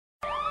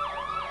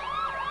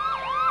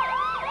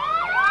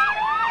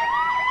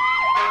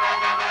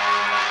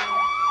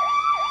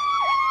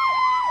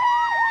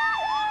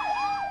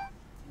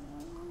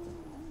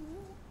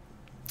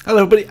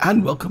Hello everybody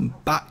and welcome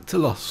back to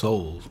Lost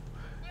Souls.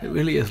 It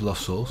really is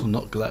Lost Souls and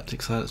not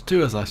Galactic Science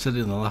 2 as I said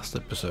in the last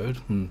episode.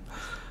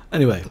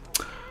 Anyway,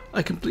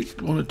 I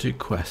completed one or two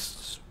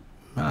quests.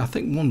 I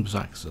think one was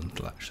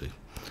accidental actually.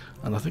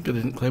 And I think I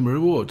didn't claim a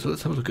reward, so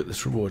let's have a look at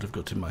this reward I've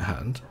got in my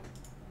hand.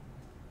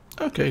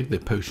 Okay, the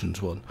potions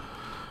one.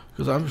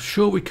 Because I'm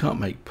sure we can't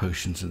make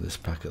potions in this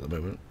pack at the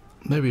moment.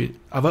 Maybe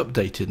I've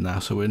updated now,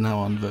 so we're now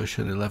on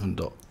version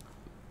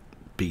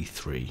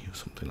 11.b3 or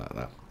something like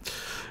that.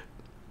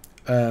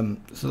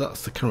 So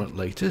that's the current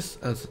latest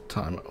as the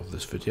time of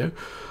this video.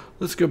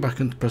 Let's go back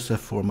and press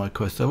F4 on my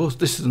quest.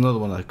 This is another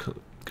one I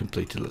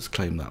completed. Let's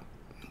claim that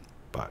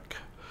back.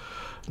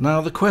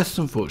 Now the quests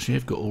unfortunately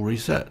have got all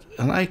reset,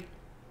 and I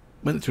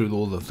went through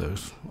all of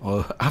those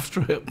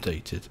after I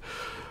updated,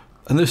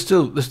 and they're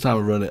still, this time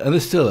I run it, and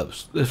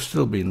they're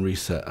still being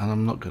reset, and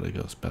I'm not going to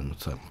go spend my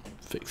time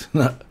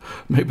fixing that.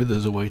 Maybe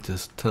there's a way to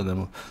tell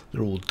them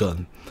they're all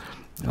done.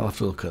 I'll have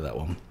to look at that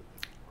one.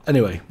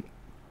 Anyway,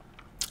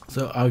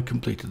 so I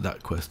completed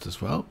that quest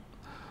as well.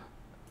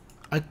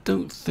 I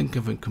don't think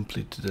I've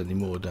completed any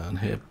more down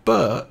here,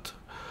 but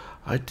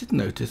I did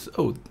notice,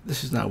 oh,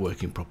 this is now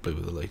working properly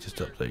with the latest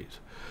update.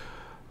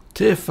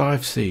 Tier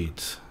 5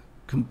 seeds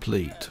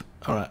complete.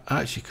 Alright,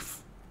 actually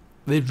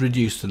they've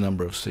reduced the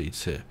number of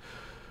seeds here,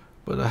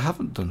 but I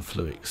haven't done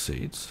fluic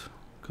seeds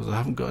because I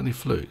haven't got any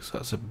fluics.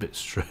 That's a bit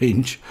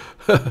strange.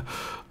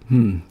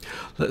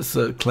 Let's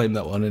claim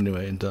that one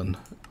anyway and done.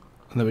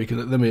 And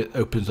then it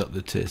opens up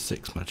the tier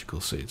 6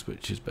 magical seeds,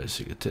 which is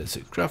basically a tier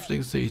 6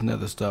 crafting seed,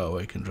 nether star,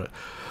 awakened.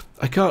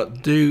 I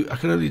can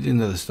only do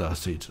nether star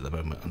seeds at the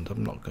moment, and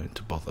I'm not going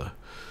to bother.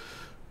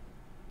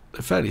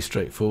 They're fairly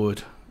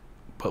straightforward,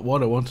 but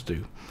what I want to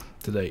do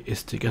today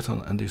is to get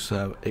on and do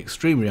some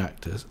extreme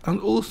reactors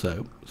and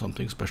also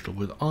something special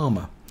with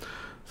armor.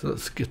 So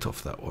let's get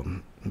off that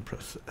one and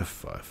press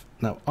F5.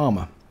 Now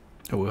armor.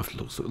 Oh, we have to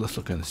look. So let's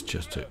look at this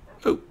chest too.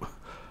 Oh,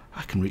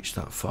 I can reach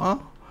that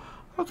far.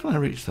 How can I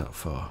reach that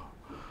far?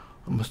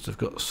 I must have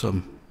got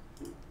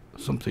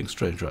something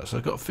strange. Right, so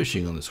I've got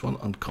fishing on this one,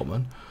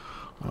 uncommon.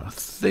 And I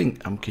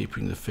think I'm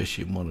keeping the fish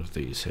in one of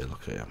these here.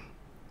 Look, I am.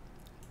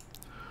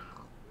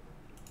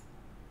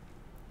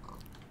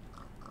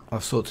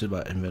 I've sorted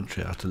my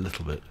inventory out a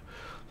little bit.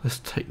 Let's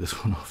take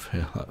this one off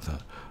here like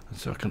that. And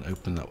so I can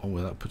open that one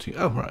without putting...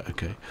 Oh, right,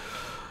 okay.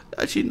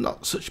 Actually,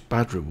 not such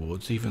bad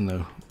rewards, even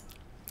though,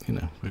 you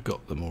know, we've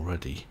got them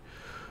already.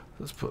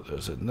 Let's put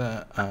those in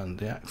there, and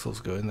the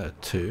axles go in there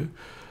too,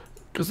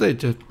 because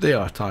they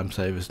are time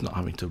savers, not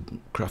having to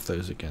craft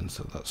those again,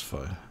 so that's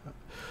fine.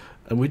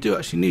 And we do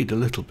actually need a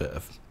little bit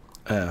of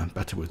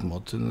better with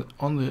mods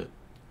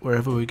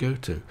wherever we go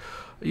to.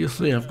 You'll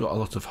see I've got a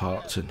lot of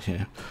hearts in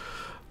here,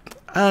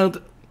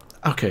 and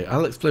okay,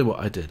 I'll explain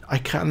what I did. I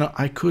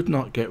could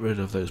not get rid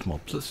of those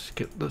mobs. Oops,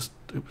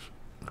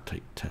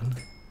 take 10.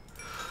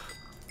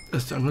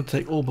 I'm going to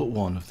take all but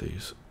one of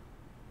these.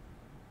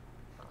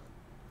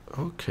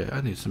 Okay,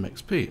 I need some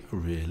XP.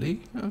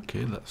 Really?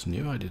 Okay, that's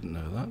new. I didn't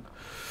know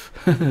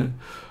that.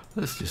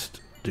 Let's just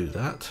do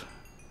that.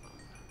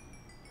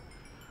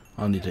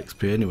 I'll need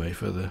XP anyway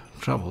for the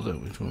travel,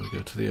 don't we, when we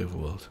go to the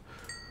overworld.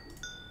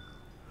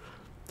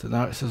 So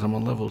now it says I'm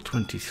on level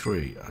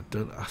 23.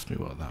 Don't ask me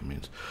what that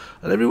means.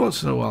 And every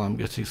once in a while I'm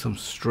getting some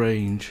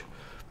strange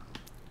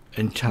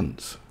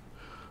enchants.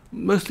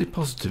 Mostly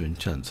positive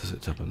enchants as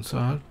it happens, so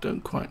I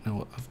don't quite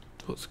know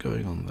what's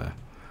going on there.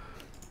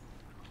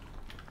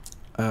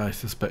 I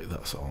suspect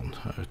that's on.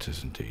 Oh, it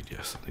is indeed,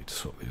 yes. I need to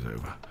sort these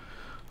over.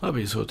 I'll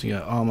be sorting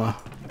out armour.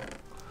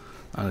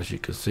 And as you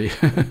can see,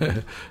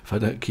 if I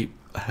don't keep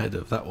ahead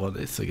of that one,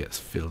 it gets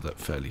filled up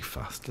fairly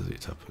fast as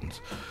it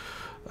happens.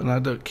 And I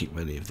don't keep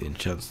many of the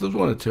enchants. There's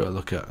one or two I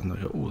look at and I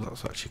go, oh,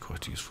 that's actually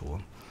quite a useful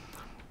one.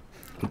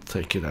 I'll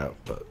take it out,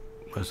 but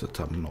most of the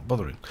time I'm not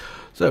bothering.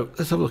 So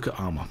let's have a look at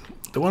armour.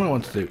 The one I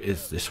want to do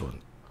is this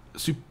one.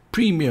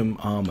 Premium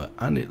armour,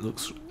 and it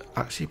looks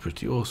actually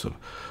pretty awesome,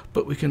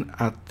 but we can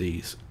add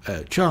these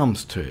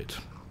charms to it.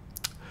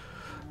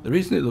 The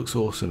reason it looks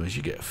awesome is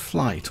you get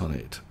flight on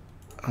it,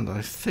 and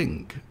I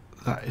think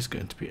that is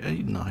going to be a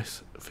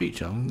nice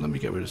feature. Let me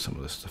get rid of some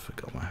of the stuff I've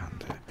got in my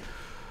hand here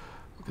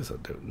because I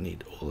don't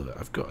need all of it.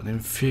 I've got an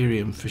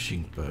inferium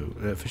fishing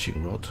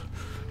rod.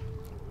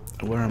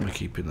 Where am I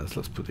keeping this?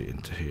 Let's put it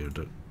into here. I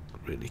don't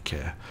really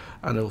care.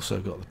 And also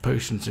I've got the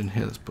potions in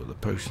here. Let's put the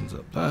potions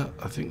up there.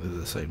 I think they're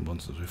the same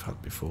ones as we've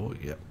had before.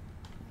 Yep.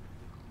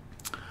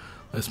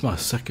 That's my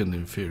second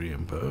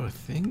inferium bow, I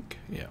think.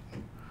 Yeah,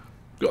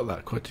 got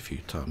that quite a few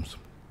times.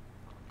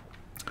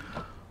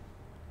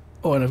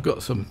 Oh, and I've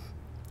got some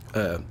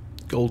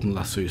golden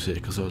lassos here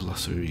because I was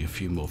lassoing a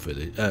few more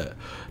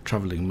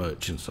travelling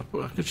merchants.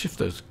 But I can shift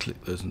those,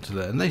 click those into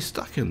there, and they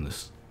stack in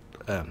this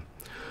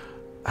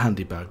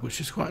handy bag, which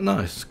is quite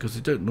nice because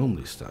they don't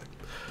normally stack.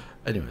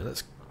 Anyway,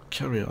 let's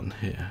carry on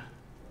here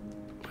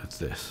with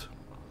this.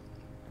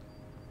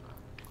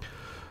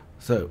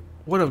 So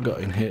what I've got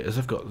in here is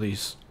I've got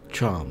these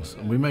charms,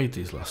 and we made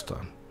these last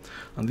time,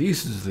 and the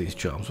usage of these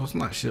charms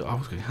wasn't actually, I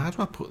was going, how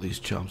do I put these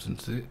charms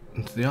into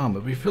the armor?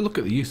 But if you look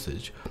at the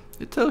usage,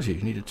 it tells you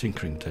need a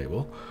tinkering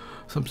table,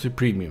 some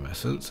supremium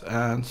essence,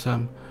 and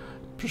some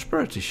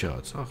prosperity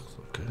shards. Oh,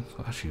 okay,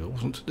 so actually it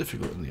wasn't too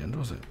difficult in the end,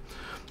 was it?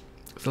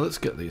 So let's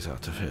get these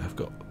out of here. I've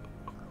got,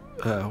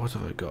 what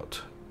have I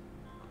got?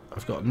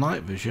 I've got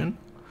night vision,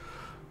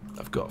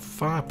 I've got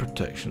fire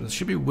protection, there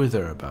should be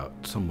wither about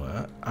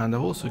somewhere, and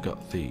I've also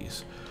got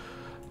these.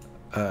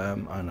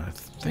 And I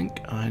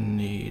think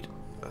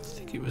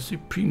it was the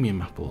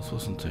premium apples,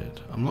 wasn't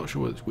it? I'm not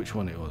sure which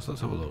one it was.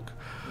 Let's have a look.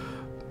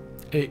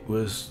 It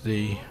was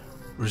the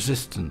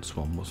resistance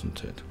one,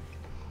 wasn't it?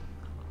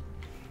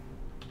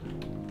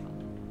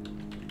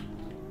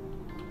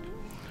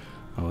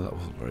 Oh, that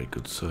wasn't a very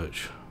good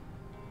search.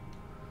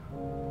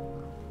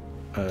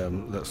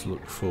 Let's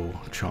look for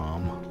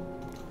charm.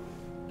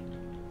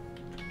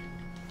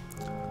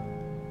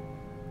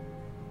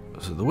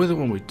 So the wither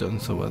one we've done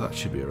somewhere, that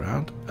should be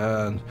around,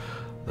 and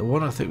the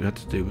one I think we had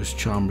to do was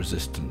charm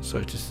resistance, so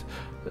it is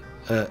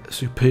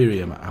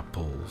superior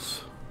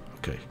apples.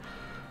 Okay,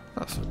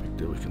 that's no big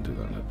deal, we can do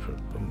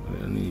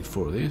that. I need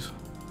 4 of these,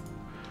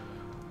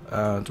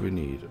 and we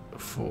need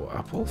 4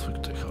 apples, we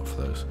can take half of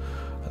those,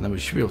 and then we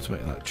should be able to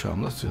make that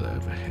charm. Let's do that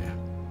over here.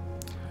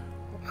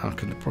 I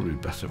can probably be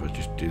better if I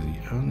just do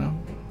the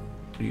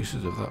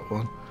uses of that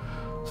one.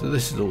 So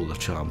this is all the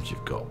charms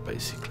you've got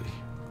basically.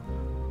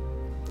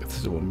 This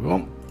is the one we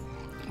want.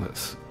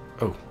 Let's,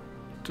 oh,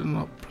 did I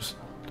not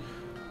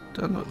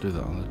do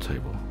that on the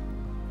table?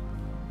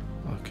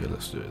 Okay,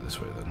 let's do it this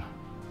way then.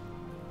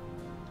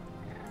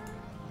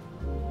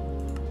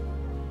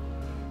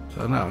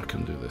 So now I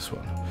can do this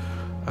one,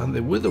 and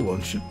the wither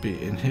one should be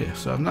in here.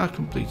 So I've now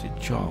completed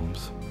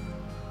charms.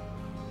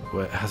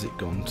 Where has it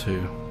gone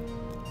to?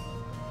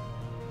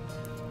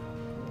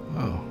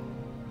 Oh,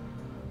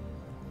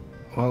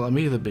 well, I'm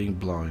either being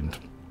blind.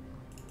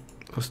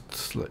 Let's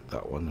select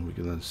that one, and we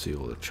can then see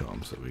all the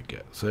charms that we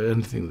get. So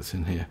anything that's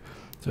in here,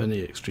 so any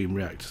extreme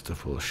reactor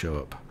stuff will show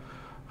up.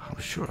 I'm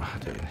sure I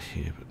had it in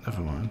here, but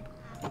never mind.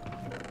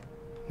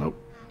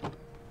 Nope.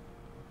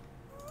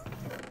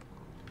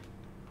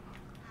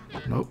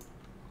 Nope.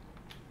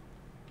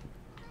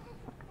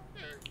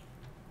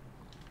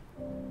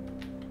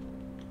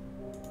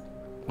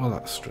 Well,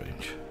 that's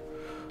strange.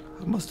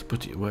 I must have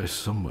put it away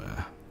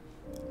somewhere.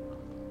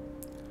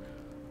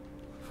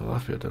 For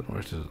life, I don't know where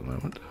it is at the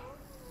moment.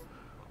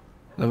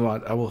 Never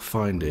mind, I will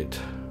find it.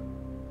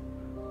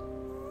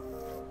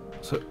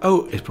 So,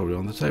 oh, it's probably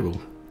on the table.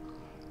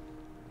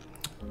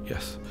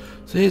 Yes.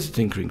 So here's the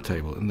tinkering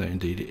table, and there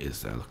indeed it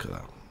is there. Look at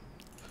that.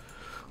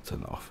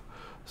 Turn that off.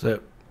 So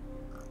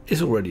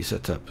it's already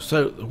set up.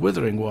 So the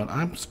withering one,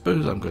 I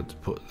suppose I'm going to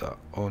put that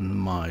on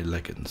my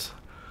leggings.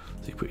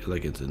 So you put your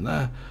leggings in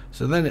there.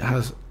 So then it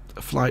has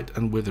flight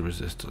and wither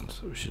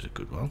resistance, which is a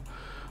good one.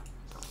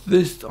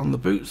 This on the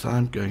boots,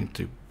 I'm going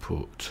to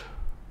put.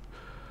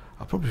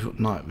 I'll probably put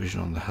night vision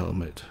on the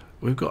helmet.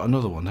 We've got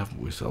another one, haven't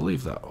we? So I'll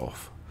leave that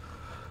off.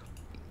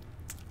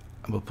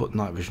 And we'll put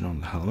night vision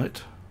on the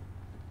helmet.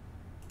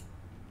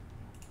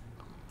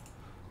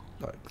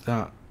 Like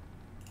that.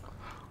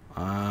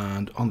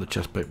 And on the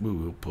chest plate we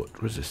will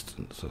put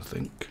resistance, I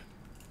think.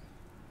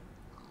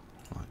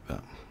 Like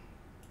that.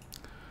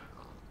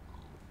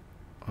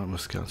 I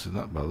must cancel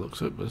that by the looks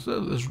of it, but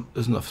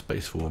there's enough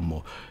space for one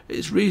more.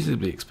 It's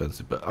reasonably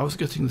expensive, but I was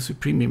getting the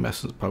supremium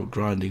essence by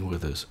grinding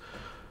withers.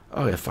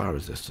 Oh yeah, fire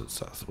resistance,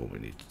 that's the one we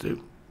need to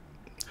do.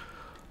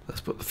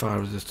 Let's put the fire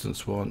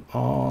resistance one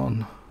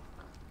on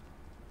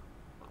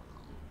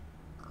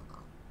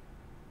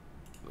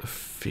the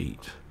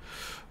feet.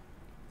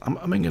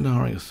 I'm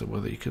ignoring as to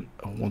whether you can.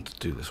 I want to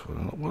do this one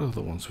or not. What are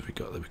the ones have we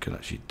got that we can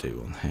actually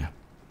do on here?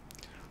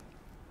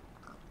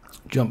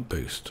 Jump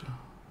boost,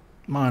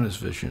 minus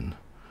vision.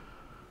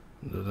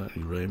 Don't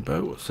need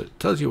rainbow. So it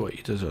tells you what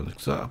you do,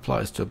 because that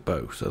applies to a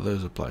bow. So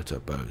those apply to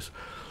bows.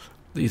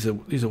 These are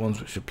ones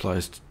which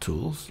applies to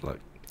tools like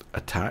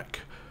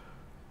attack.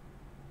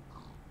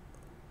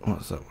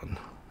 What's that one?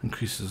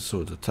 Increases the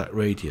sword's attack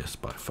radius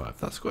by 5.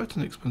 That's quite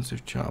an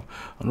expensive charm.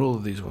 And all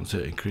of these ones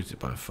here increase it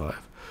by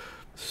 5.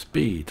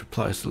 Speed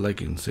applies to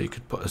leggings, so you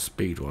could put a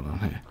speed one on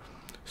here.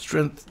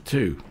 Strength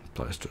 2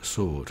 applies to a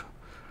sword.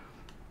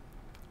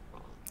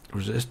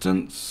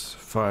 Resistance,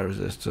 fire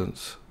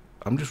resistance.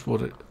 I'm just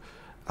wondering,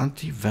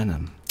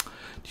 antivenom.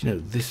 Do you know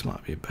this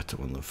might be a better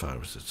one than fire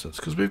resistance,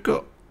 because we've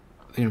got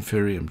the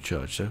inferium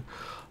charge. So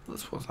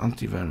let's what's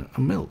antivenom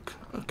and milk.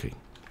 Okay,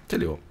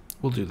 tell you what,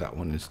 we'll do that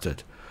one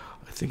instead.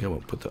 I think I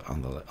won't put that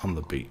on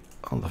the feet.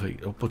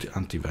 I'll put it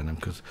antivenom,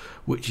 because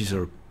witches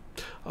are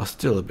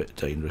still a bit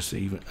dangerous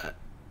even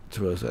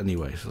to us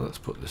anyway. So let's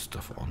put this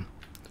stuff on,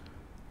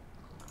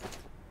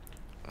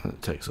 and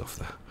it takes off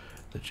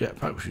the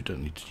jetpack, which we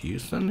don't need to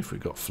use. Then if we've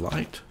got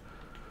flight,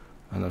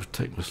 and I've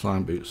taken my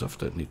slime boots off,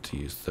 don't need to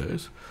use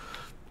those.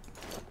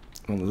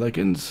 On the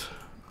leggings,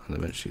 and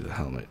eventually the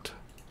helmet.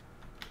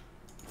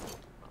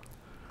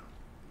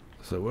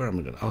 So where am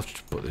I going? I'll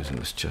just put these in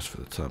this chest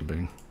for the time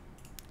being,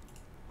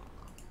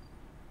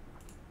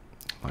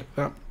 like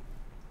that.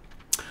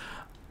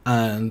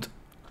 And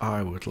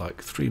I would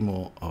like 3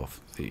 more of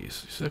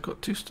these. So I've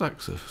got 2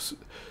 stacks of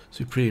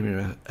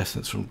Supreme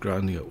Essence from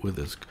grinding up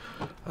withers,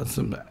 and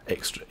some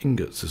extra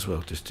ingots as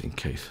well, just in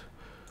case.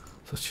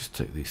 So let's just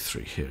take these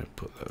 3 here and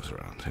put those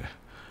around here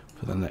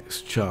for the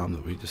next charm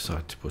that we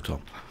decide to put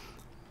on.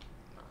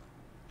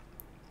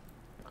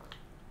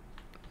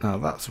 Now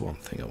that's one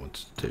thing I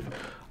wanted to do.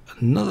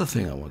 Another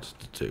thing I wanted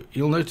to do,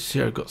 you'll notice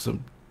here I've got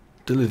some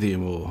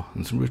dilithium ore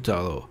and some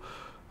rutile ore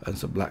and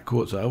some black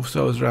quartz. I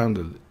also was around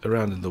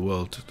in the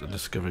world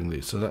discovering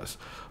these. So that's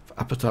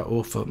appetite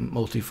ore for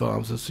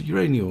multi-farms. There's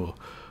uranium ore,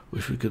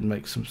 which we could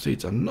make some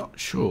seeds. I'm not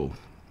sure.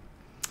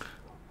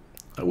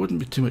 That wouldn't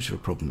be too much of a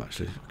problem,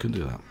 actually. We can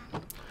do that.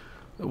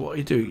 What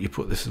you do, you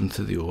put this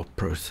into the ore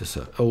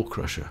processor, ore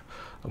crusher,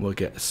 and we'll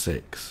get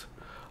 6.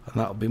 And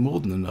that'll be more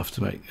than enough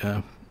to make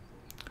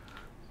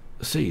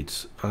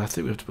seeds. And I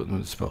think we have to put them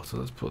in the smelter.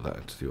 Let's put that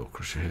into the ore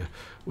crusher here.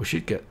 We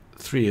should get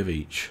 3 of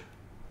each.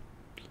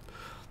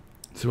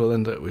 So we'll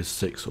end up with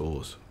 6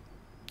 ores.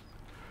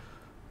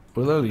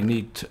 We'll only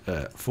need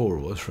 4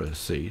 ores for a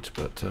seed,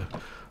 but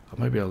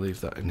maybe I'll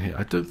leave that in here.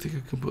 I don't think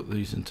I can put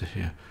these into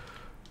here.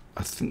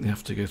 I think they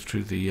have to go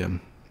through the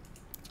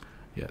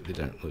yeah, they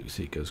don't. Look, you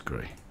see it goes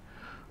grey.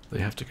 They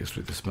have to go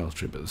through the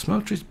smeltery, but the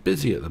smeltery is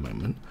busy at the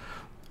moment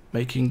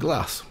making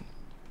glass,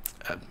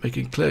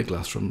 making clear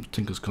glass from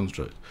Tinker's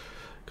Construct,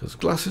 because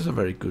glass is a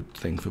very good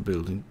thing for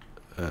building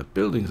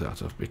buildings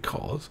out of,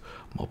 because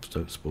mobs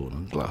don't spawn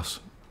on glass.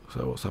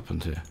 So what's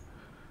happened here?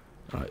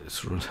 Right,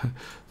 it's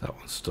that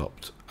one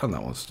stopped and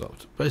that one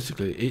stopped.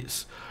 Basically,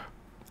 it's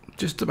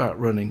just about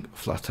running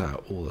flat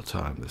out all the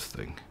time, this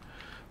thing.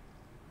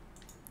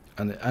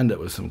 And it ended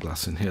up with some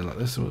glass in here like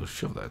this, and we'll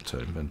shove that into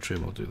inventory,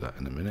 and we'll do that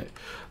in a minute.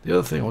 The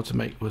other thing I want to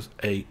make was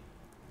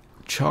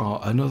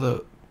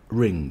another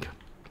ring.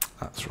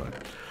 That's right.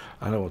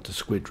 And I want a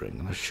squid ring,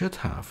 and I should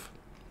have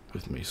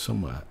with me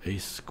somewhere a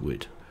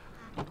squid.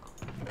 Tell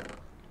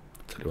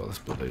you what, let's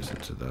put those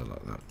into there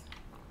like that.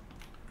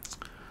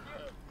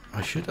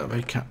 I should have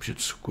a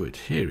captured squid.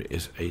 Here it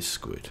is, a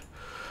squid.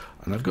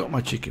 And I've got my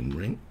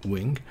chicken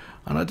wing,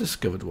 and I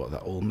discovered what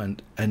that all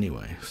meant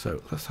anyway.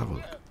 So let's have a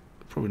look.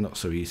 Probably not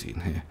so easy in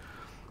here.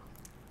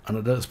 And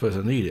I don't suppose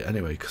I need it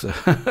anyway, because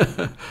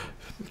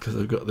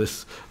I've got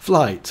this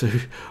flight. So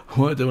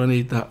what do I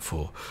need that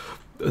for?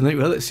 And then,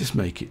 well, let's just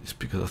make it, just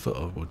because I thought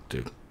I would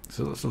do.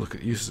 So let's look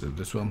at uses of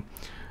this one.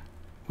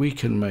 We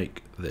can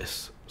make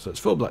this. So it's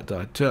 4 black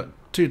dye,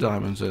 2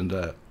 diamonds, and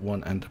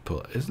 1 ender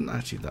pearl. Isn't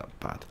actually that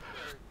bad.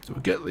 So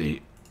we'll get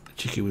the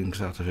chicken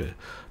wings out of here.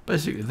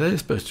 Basically, they're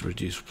supposed to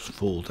reduce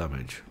fall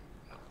damage.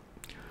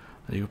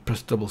 And you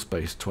press double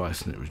space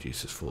twice and it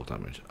reduces fall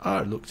damage.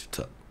 I looked it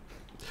up.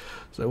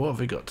 So what have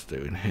we got to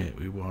do in here?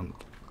 We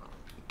want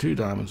 2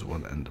 diamonds,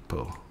 1 ender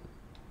pearl.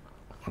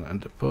 1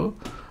 ender pearl.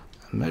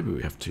 And maybe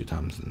we have 2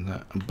 diamonds in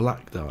there. And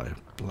black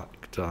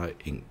dye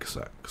ink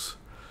sacks.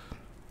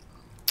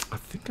 I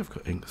think I've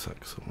got ink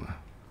sacks somewhere.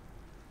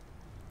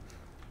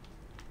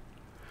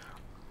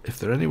 If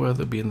they're anywhere,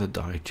 they'll be in the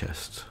dye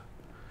chest.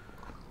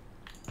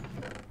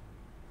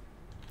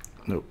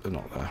 Nope, they're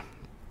not there.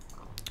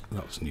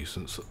 That was a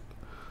nuisance.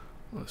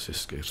 Let's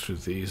just go through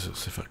these.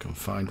 Let's see if I can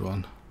find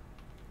one.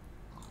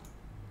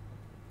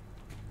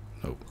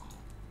 Nope.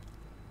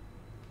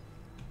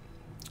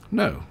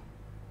 No.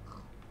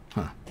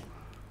 Huh.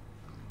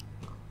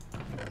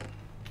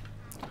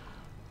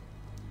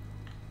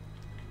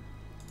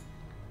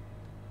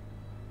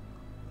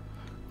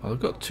 Well, I've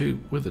got 2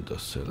 wither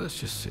dust, so let's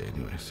just see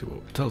anyway. See what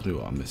it tells me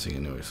what I'm missing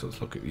anyway. So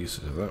let's look at the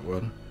uses of that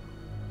one.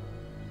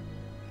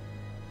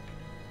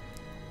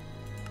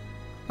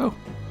 Oh,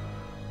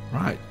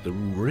 right, the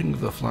ring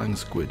of the flying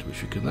squid,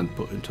 which we can then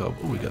put into our.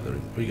 Oh, we get the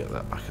ring. We get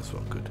that back as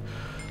well. Good.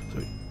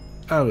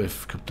 So,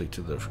 we've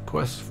completed the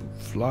quest for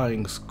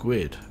flying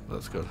squid.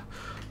 Let's go.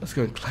 Let's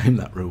go and claim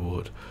that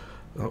reward.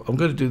 I'm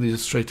going to do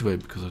these straight away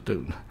because I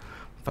don't.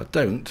 If I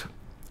don't,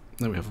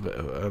 then we have a bit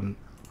of a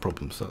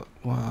problem. So,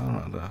 well,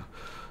 right,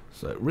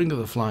 so ring of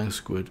the flying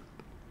squid,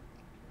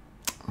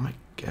 I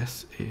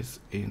guess, is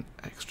in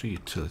extra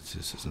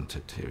utilities, isn't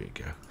it? Here we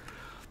go.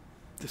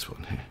 This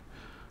one here.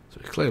 So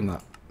we claim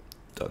that.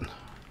 Done.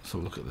 So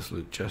look at this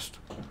loot chest.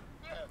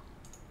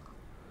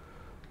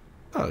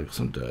 Oh, got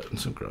some dirt and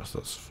some grass.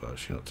 That's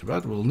actually not too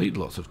bad. We'll need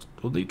lots of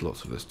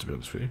this, to be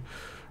honest with you.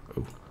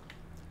 Oh.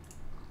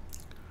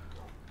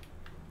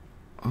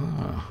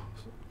 Oh,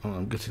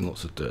 I'm getting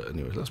lots of dirt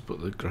anyway. Let's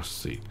put the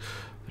grass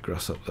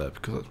up there,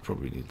 because I'll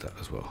probably need that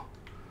as well.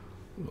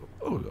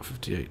 Oh, we've got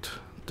 58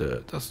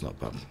 dirt. That's not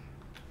bad.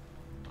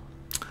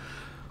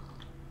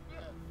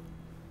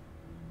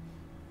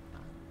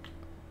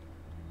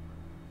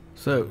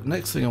 So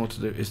next thing I want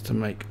to do is to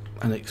make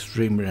an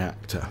extreme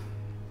reactor,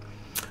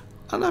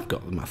 and I've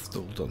got the math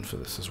all done for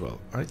this as well.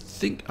 I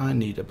think I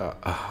need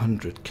about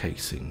 100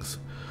 casings.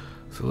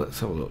 So let's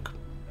have a look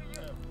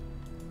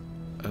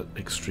at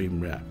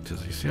extreme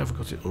reactors. You see, I've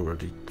got it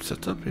already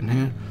set up in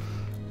here.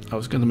 I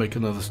was going to make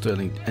another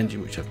Stirling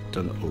engine, which I've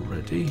done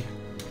already,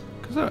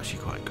 because they're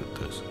actually quite good,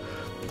 those.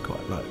 I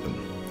quite like them.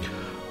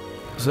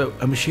 So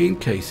a machine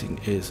casing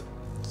is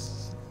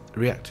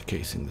reactor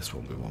casing, this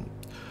one we want.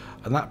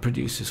 and that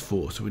produces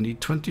 4. So we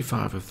need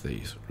 25 of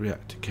these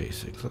reactor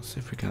casings. Let's see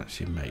if we can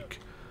actually make.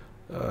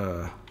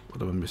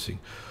 What am I missing?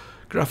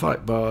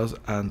 Graphite bars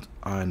and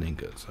iron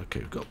ingots. Okay,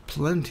 we've got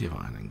plenty of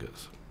iron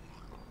ingots.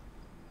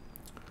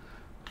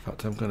 In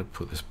fact, I'm going to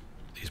put these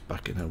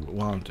back in here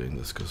while I'm doing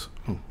this, because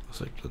I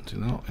say plenty.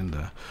 They're not in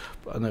there,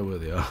 but I know where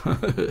they are.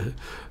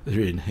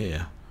 They're in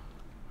here.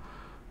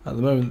 At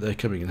the moment, they're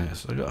coming in here,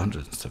 so I've got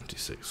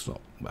 176. It's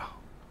not, well,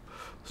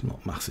 it's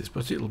not masses,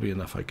 but it'll be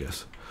enough, I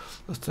guess.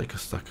 Let's take a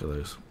stack of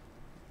those.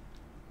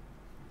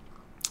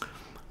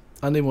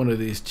 And in one of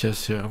these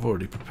chests here, I've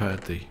already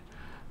prepared the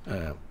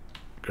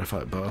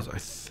graphite bars. I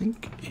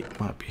think it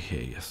might be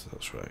here. Yes,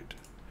 that's right.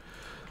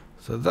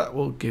 So that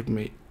will give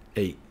me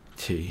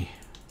 80.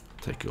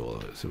 Take it all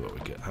of it, see what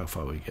we get, how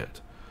far we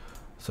get.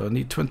 So I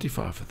need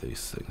 25 of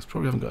these things.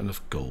 Probably haven't got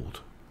enough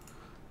gold.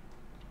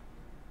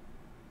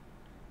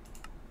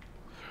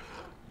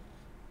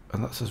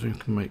 And that says we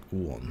can make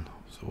 1.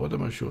 So what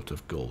am I short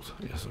of? Gold.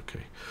 Yes,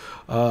 okay.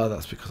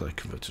 That's because I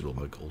converted all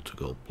my gold to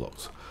gold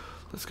blocks.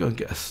 Let's go and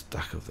get a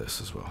stack of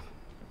this as well.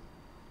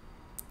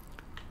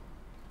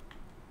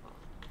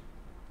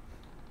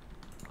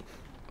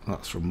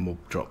 That's from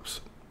mob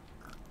drops,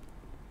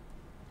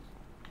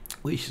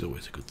 which is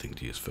always a good thing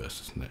to use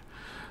first, isn't it?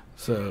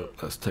 So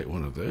let's take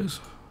one of those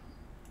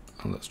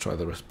and let's try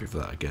the recipe for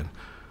that again.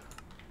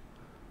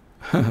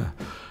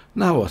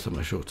 Now what am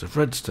I short of?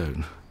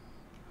 Redstone.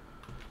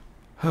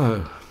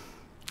 Oh,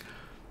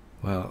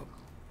 well,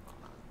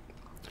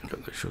 I've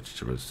got no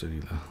shortage of redstone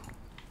either.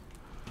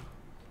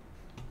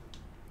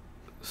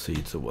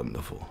 Seeds are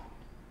wonderful.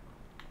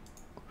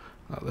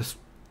 Now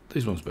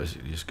these ones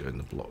basically just go in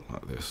the block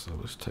like this, so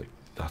let's take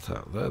that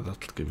out there.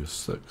 That'll give us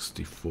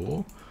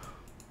 64.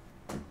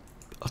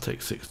 I'll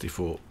take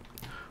 64,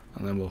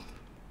 and then we'll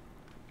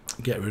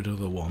get rid of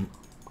the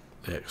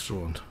extra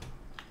one.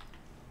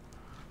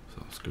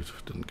 So that's good.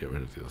 Didn't get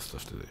rid of the other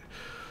stuff, did it?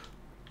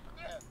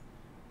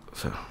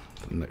 So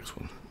the next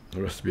one,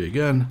 the recipe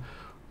again,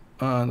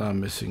 and I'm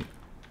missing.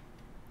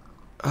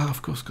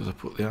 Of course, because I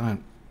put the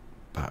iron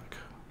back,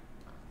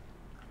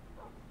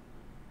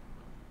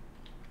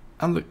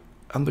 and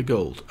the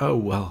gold. Oh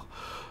well,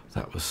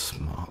 that was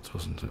smart,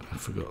 wasn't it? I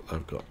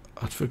forgot.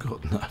 I'd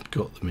forgotten that I'd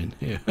got them in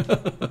here.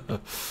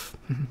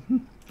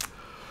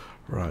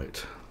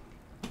 Right.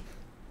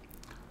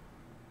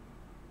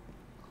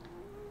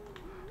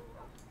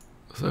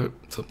 So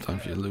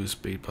sometimes you lose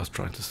speed by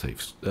trying to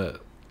save.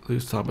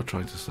 Lose time by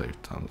trying to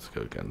save time. Let's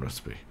go again.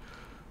 Recipe.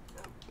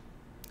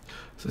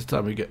 So this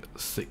time we get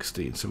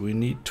 16. So we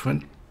need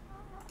 20.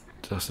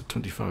 I said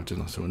 25,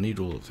 didn't I? So we need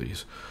all of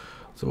these.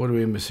 So what are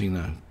we missing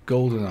now?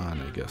 Gold and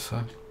iron, I guess,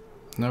 huh?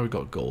 Now we've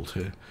got gold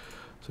here.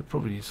 So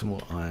probably need some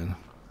more iron.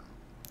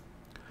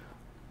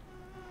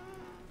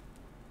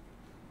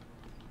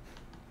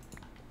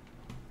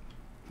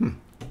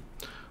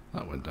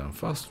 That went down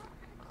fast.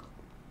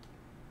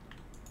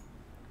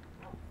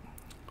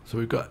 So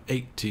we've got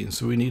 18,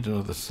 so we need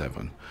another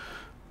 7.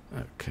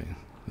 Okay,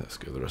 let's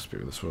go the recipe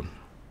with this one.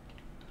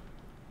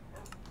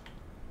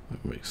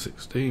 We'll make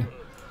 16.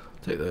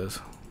 Take those.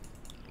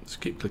 Let's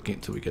keep clicking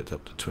until we get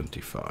up to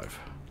 25.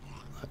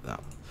 Like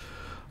that.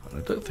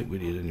 And I don't think we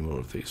need any more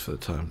of these for the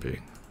time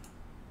being.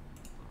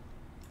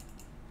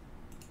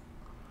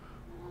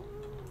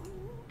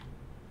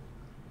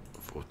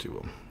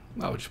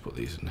 I'll just put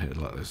these in here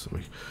like this,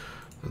 and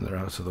then they're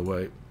out of the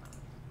way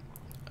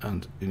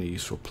and in a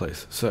useful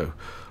place. So,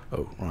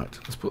 oh right,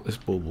 let's put this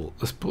bauble.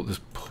 Let's put this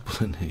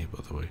bauble in here,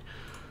 by the way.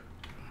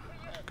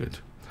 Good.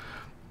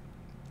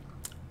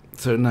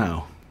 So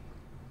now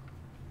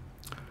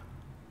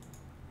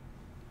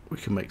we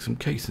can make some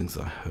casings,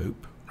 I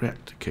hope.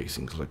 Reactor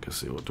casings, like I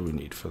say. What do we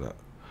need for that?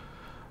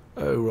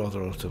 Oh,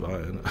 rather a lot of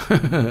iron.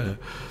 Can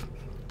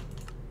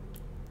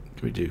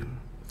we do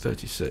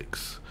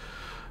 36?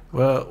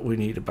 Well, we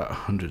need about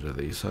 100 of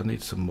these, so I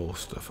need some more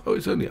stuff. Oh,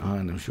 it's only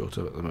iron I'm short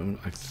of at the moment,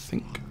 I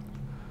think.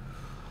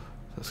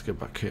 Let's go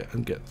back here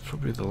and get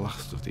probably the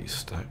last of these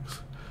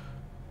stacks.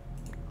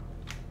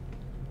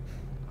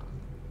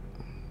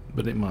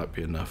 But it might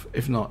be enough.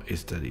 If not,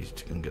 it's dead easy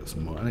to go and get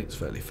some more, and it's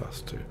fairly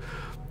fast too.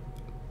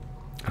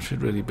 I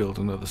should really build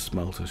another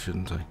smelter,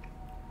 shouldn't I?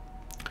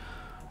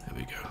 There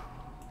we go.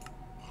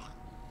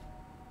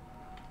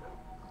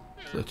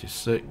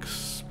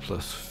 36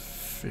 plus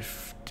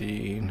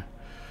 15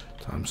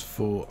 times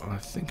 4. I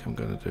think I'm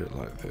going to do it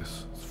like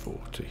this. It's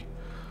 40.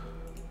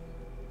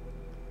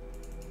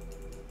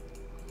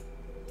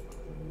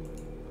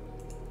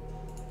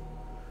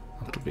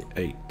 That'll be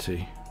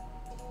 80.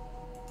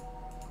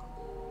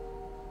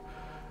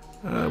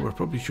 We're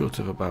probably short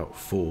of about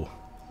 4.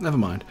 Never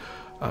mind.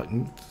 I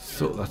can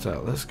sort that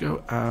out. Let's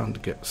go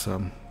and get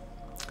some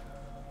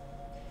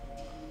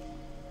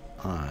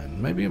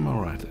iron. Maybe I'm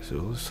alright actually.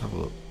 Let's have a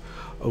look.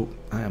 Oh,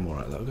 I am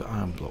alright. I've got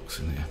iron blocks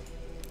in here.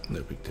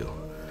 No big deal.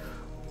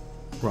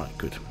 Right,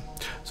 good.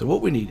 So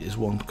what we need is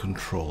one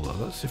controller.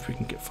 Let's see if we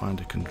can find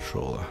a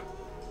controller.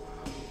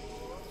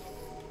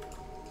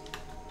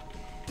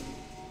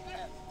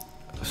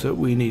 So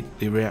we need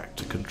the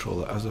reactor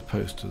controller as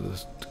opposed to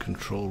the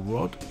control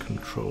rod,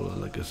 controller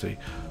legacy,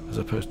 as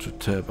opposed to a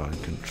turbine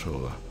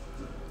controller.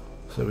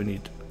 So we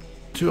need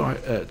two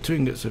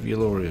ingots of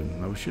yellorium.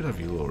 Now we should have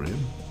yellorium,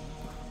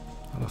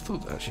 and I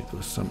thought actually there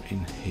was some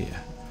in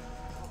here.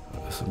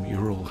 Some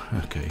ural.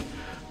 Okay,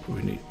 but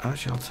we need.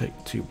 Actually, I'll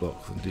take 2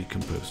 blocks and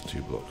decompose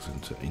 2 blocks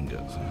into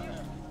ingots.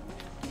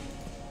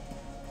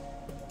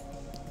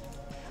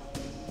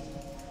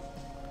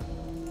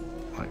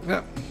 Like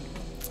that.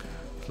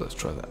 So let's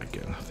try that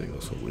again. I think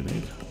that's what we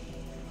need.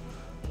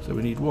 So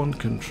we need 1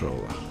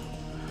 controller,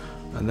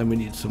 and then we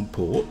need some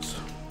ports.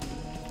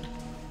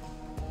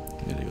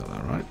 Nearly got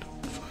that right.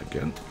 Try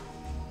again.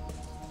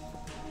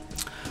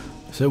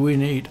 So we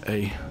need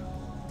a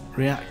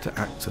reactor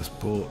access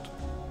port.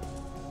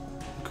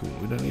 Cool.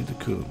 We don't need the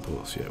coolant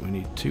ports yet. We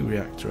need 2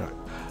 reactor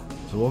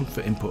so 1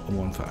 for input and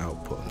 1 for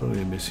output. I'm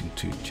probably missing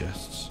 2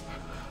 chests,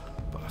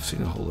 but I've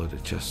seen a whole load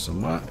of chests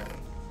somewhere.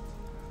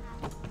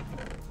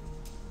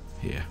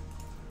 Here.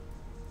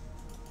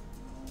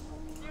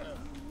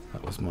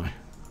 That was my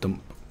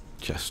dump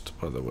chest,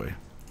 by the way.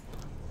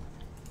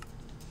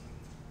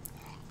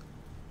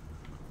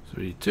 So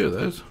we need 2 of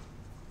those.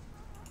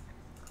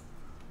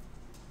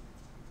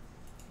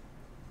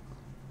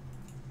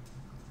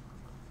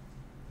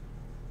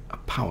 A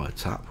power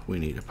tap. We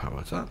need a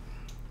power tap.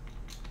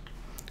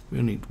 We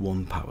only need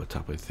 1 power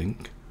tap, I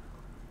think.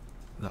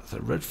 That's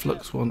a red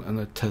flux one and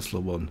a Tesla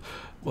one.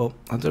 Well,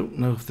 I don't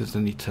know if there's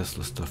any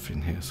Tesla stuff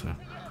in here, so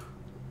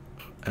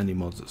any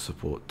mods that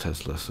support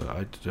Tesla, so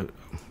I don't.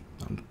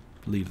 I'll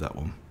leave that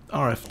one.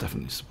 RF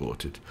definitely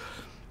supported.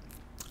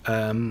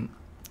 And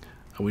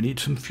we need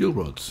some fuel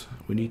rods.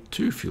 We need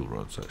 2 fuel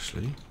rods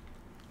actually,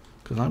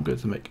 because I'm going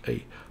to make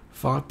a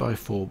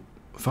 5x4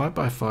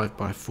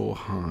 by 4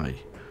 high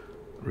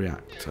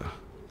reactor.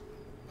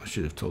 I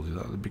should have told you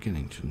that at the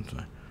beginning, shouldn't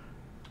I?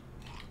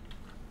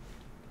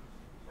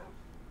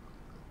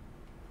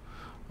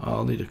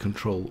 I'll need a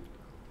control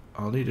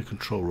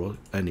rod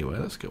anyway.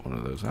 Let's get one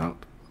of those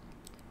out.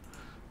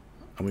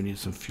 And we need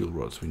some fuel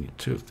rods. We need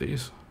 2 of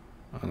these.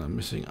 And I'm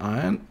missing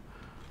iron.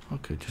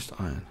 Okay, just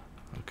iron.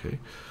 Okay,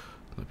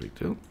 no big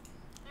deal.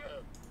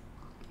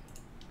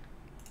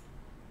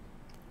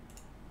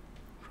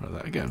 Try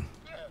that again.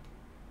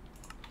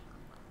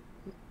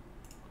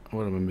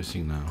 What am I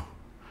missing now?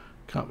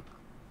 Can't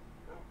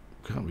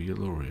be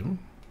yellorium.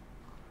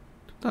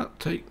 Did that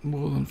take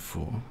more than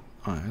 4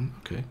 iron?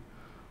 Okay,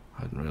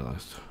 I hadn't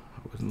realised. I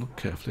wasn't looked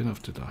carefully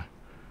enough, did I?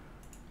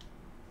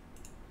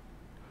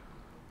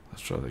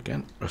 Let's try that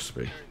again.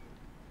 Recipe.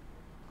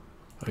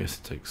 I guess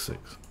it takes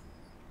 6.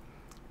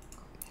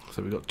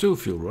 So we've got 2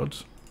 fuel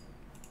rods,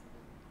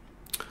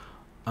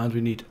 and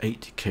we need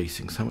 80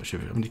 casings. How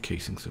many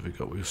casings have we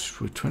got? We're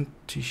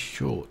 20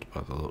 short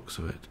by the looks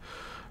of it.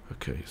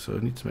 Okay, so I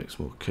need to make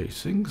some more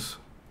casings.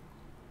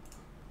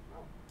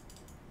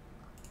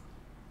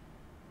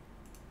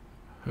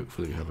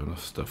 Hopefully we have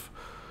enough stuff.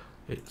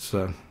 It's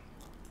I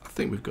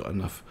think we've got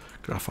enough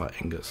graphite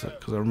ingots,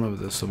 because I remember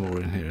there's some more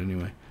in here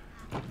anyway.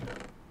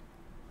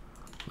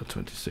 The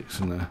 26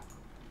 in there.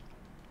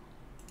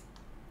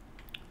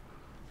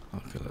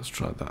 Okay, let's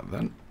try that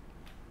then.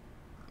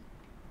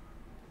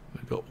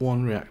 We've got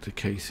 1 reactor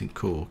casing,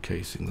 core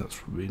casing. That's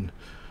been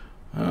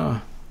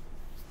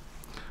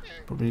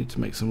probably need to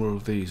make some more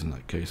of these in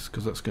that case,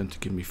 because that's going to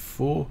give me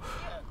 4.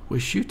 We're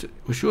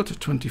short of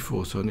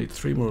 24, so I need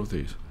 3 more of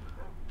these.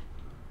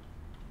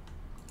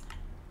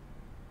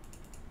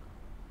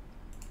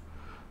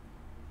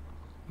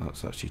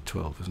 That's actually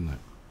 12, isn't it?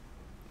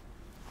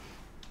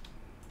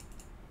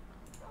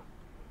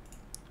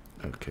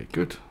 Okay,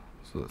 good.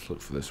 So let's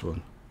look for this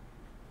one.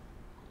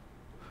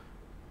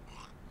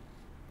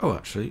 Oh,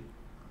 actually,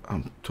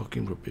 I'm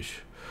talking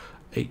rubbish.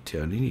 80,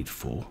 I only need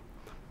 4.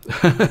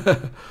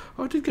 Oh,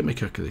 I did get my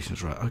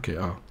calculations right. Okay,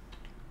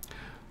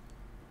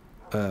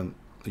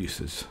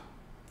 uses.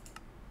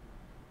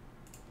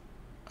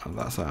 And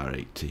that's our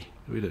 80.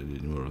 We don't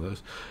need any more of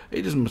those.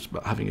 It isn't much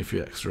about having a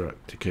few extra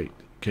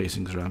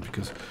casings around,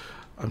 because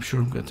I'm sure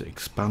I'm going to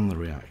expand the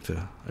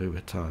reactor over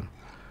time.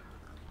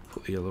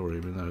 Put the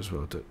yellorium in there as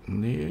well.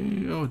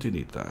 Oh, I do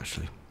need that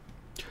actually.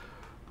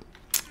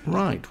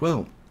 Right,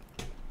 well,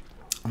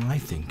 I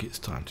think it's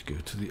time to go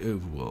to the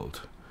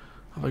overworld.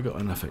 Have I got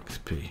enough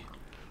XP?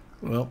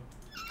 Well,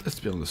 let's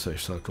be on the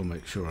safe side. I'll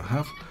make sure I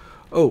have.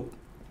 Oh,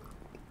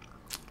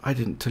 I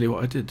didn't tell you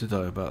what I did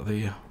I, about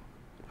the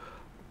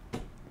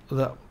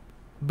that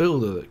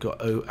builder that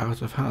got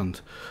out of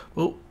hand?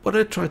 Well, what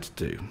I tried to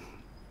do,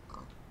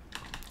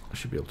 I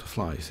should be able to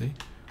fly, you see?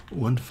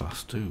 Oh, and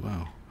fast too,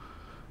 wow.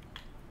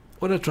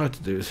 What I tried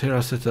to do is, here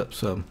I set up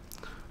some,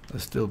 they're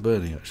still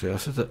burning actually, I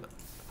set up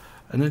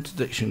an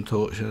interdiction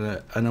torch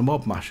and a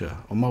mob masher,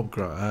 or mob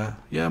crusher,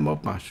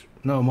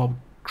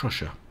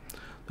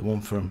 the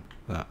one from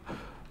that.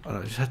 And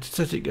I just had to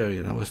set it going,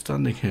 and I was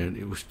standing here, and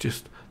it was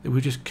just, they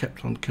were just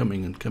kept on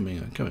coming and coming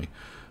and coming.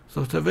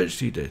 So what I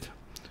eventually did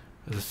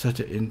is I set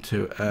it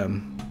into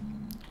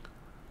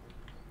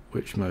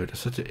which mode? I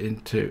set it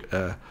into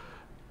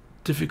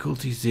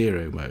difficulty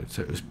 0 mode,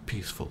 so it was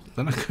peaceful.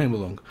 Then I came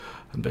along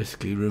and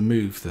basically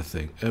removed the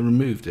thing,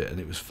 removed it, and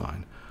it was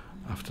fine.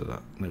 After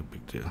that, no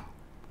big deal.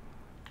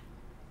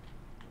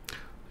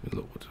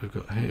 Look what we've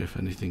got here. If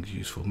anything's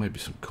useful, maybe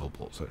some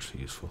cobalt's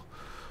actually useful.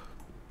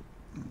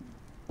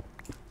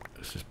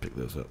 Let's just pick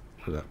those up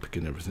without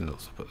picking everything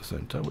else up at the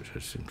same time, which I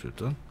seem to have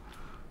done.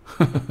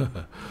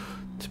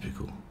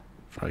 Typical.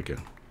 Try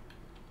again.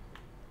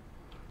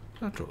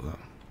 Did I drop that?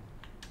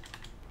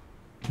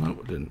 No,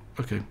 I didn't.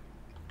 Okay.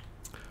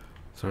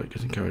 Sorry,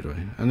 getting carried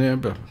away. And yeah,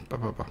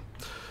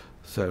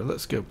 so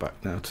let's go back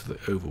now to the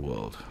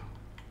overworld.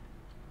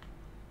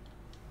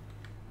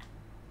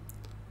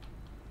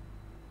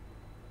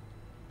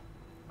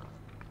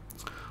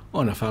 Oh,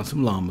 and I found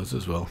some llamas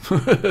as well.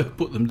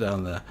 Put them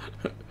down there.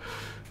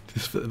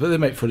 But they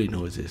make funny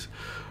noises.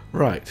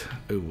 Right,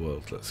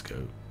 overworld. Let's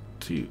go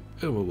to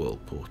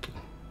overworld portal.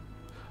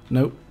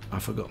 Nope, I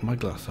forgot my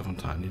glass,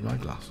 haven't I? I need my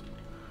glass.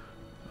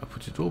 I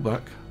put it all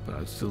back, but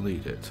I still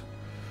need it.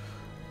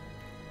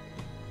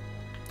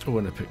 Oh,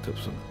 when I picked up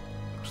some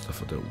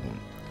stuff I don't want.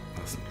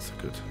 That's not so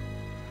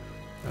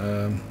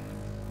good.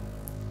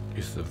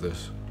 Use of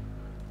this.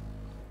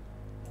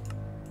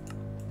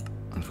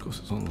 And of course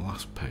it's on the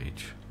last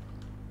page.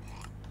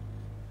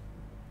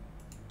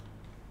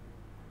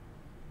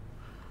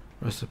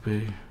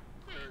 Recipe.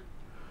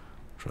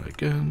 Try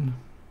again.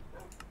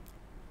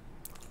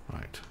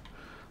 Right.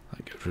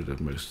 That gets rid of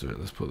most of it.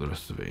 Let's put the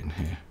rest of it in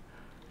here.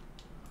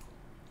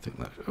 I think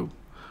that. Oh,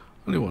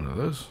 only one of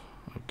those.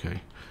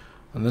 Okay.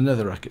 And the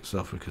netherrack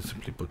itself we can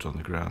simply put on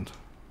the ground.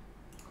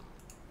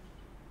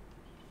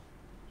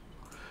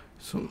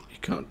 So you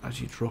can't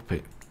actually drop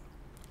it.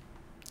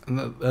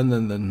 And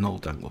then the null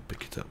dang will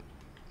pick it up.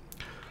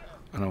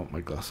 And I want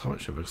my glass. How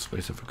much of a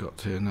space have I got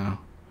here now?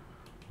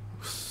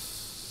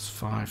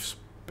 5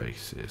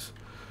 spaces.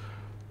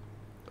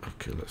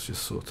 Okay, let's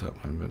just sort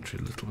out my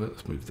inventory a little bit.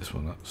 Let's move this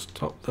one up.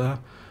 Stop there.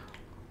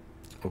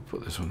 I'll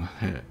put this one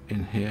here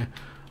in here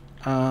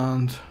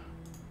and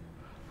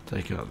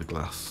take out the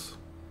glass.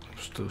 I'm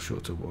still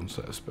short of 1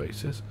 set of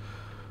spaces.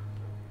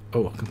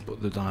 Oh, I can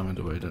put the diamond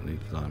away. I don't need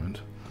the diamond.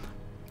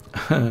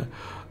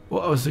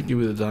 What I was thinking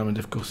with the diamond,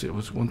 of course, it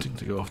was wanting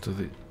to go after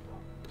the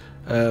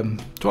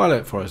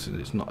Twilight Forest,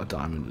 and it's not a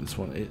diamond. This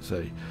one, it's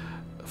a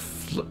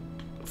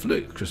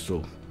fluid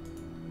crystal.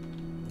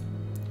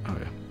 Oh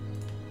yeah.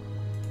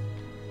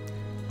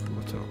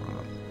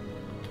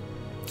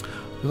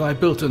 Because I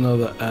built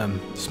another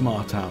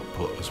smart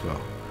output as well.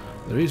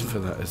 The reason for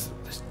that is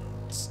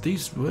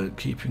these weren't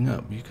keeping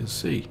up. You can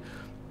see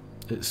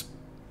it's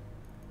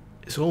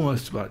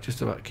almost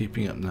just about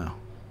keeping up now,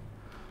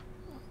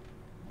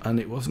 and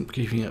it wasn't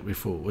keeping up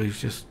before. We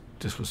just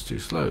was too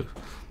slow,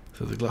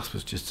 so the glass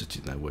was just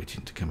sitting there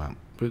waiting to come out.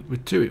 But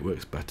with 2 it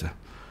works better.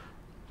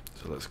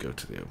 So let's go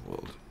to the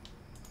overworld.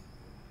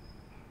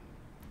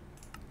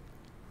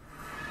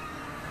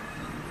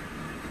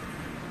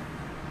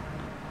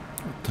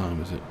 What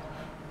time is it?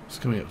 It's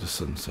coming up to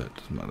sunset,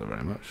 doesn't matter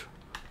very much.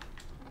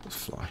 Let's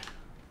fly.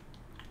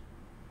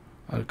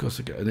 And of course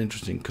I get an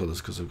interesting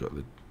colours because I've got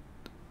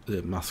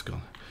the mask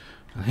on.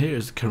 And here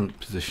is the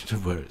current position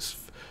of where it's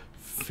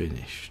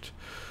finished.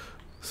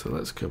 So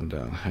let's come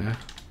down here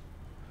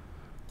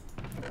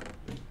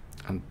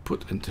and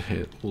put into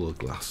here all the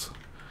glass.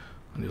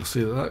 And you'll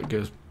see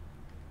that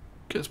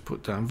gets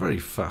put down very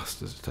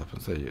fast as it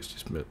happens. There, it's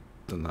just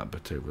done that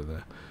bit over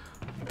there.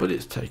 But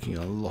it's taking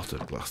a lot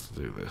of glass to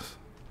do this.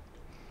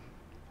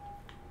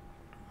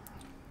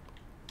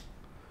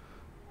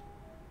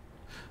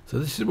 So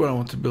this is where I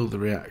want to build the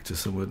reactor,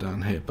 somewhere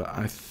down here. But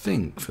I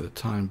think for the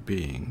time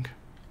being,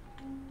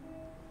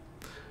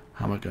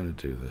 how am I going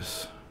to do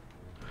this?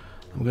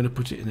 I'm going to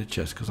put it in a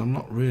chest because I'm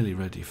not really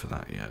ready for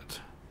that yet.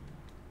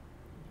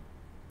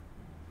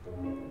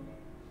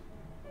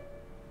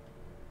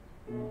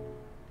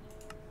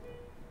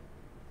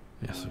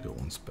 Yes, I've got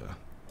 1 spare.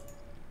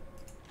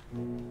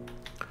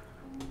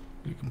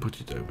 You can put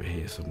it over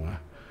here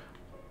somewhere.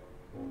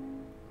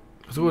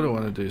 So what I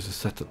want to do is to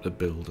set up the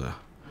builder,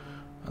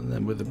 and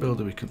then with the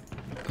builder we can,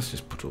 let's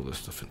just put all this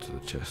stuff into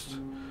the chest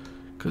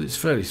because it's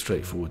fairly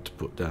straightforward to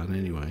put down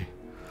anyway.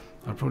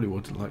 I probably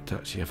would like to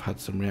actually have had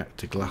some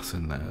reactor glass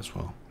in there as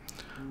well.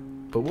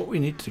 But what we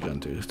need to go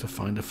and do is to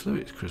find a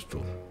fluid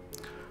crystal,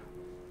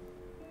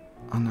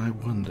 and I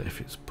wonder if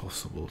it's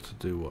possible to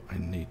do what I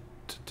need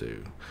to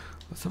do.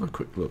 Let's have a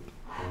quick look.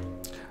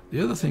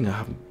 The other thing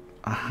I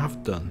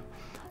have done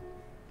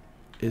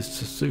is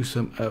to do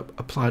some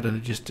applied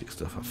energistic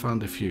stuff. I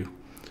found a few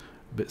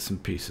bits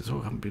and pieces. Oh,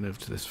 I haven't been over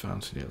to this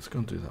fountain yet. Let's go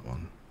and do that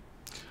one,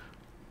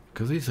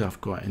 because these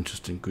have quite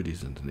interesting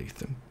goodies underneath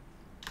them.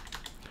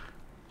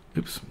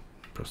 Oops,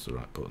 press the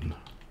right button.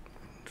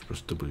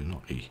 Press W,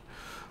 not E.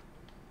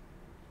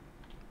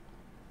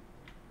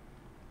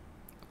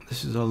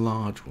 This is a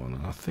large one,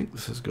 and I think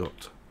this has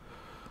got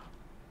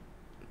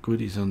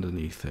goodies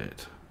underneath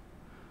it.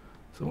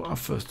 So what I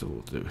first of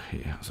all do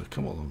here, as I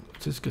come along,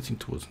 it is getting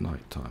towards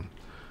night time.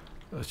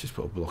 Let's just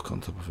put a block on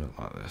top of it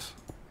like this.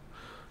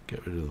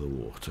 Get rid of the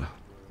water.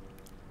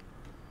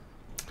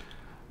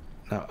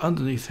 Now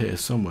underneath here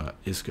somewhere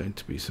is going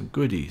to be some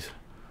goodies.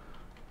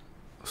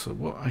 So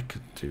what I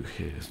could do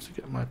here is to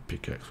get my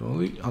pickaxe.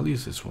 Well, I'll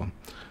use this one,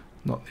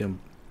 not the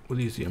we'll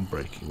use the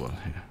unbreaking one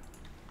here.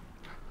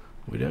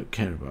 We don't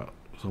care about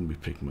zombie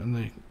pigmen,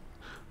 they're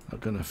not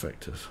going to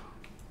affect us.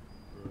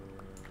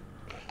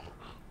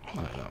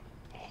 Like that.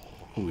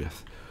 Oh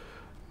yes.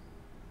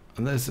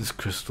 And there's this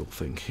crystal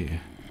thing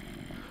here.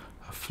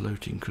 A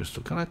floating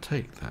crystal. Can I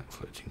take that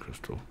floating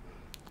crystal?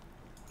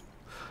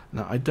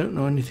 Now I don't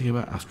know anything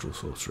about astral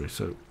sorcery,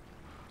 so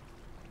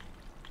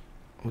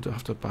we'll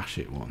have to bash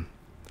it one.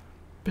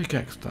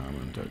 Pickaxe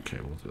diamond. Okay,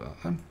 we'll do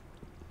that then.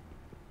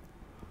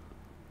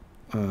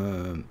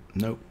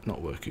 Nope,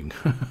 not working.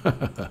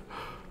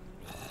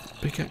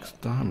 Pickaxe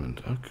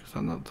diamond. Okay, is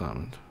that not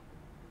diamond?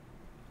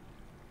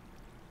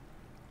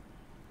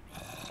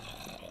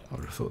 I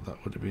would have thought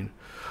that would have been.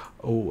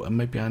 Oh, and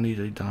maybe I need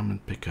a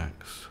diamond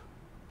pickaxe.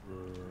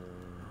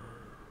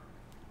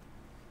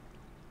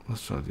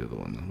 Let's try the other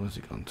one then. Where's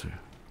it gone to?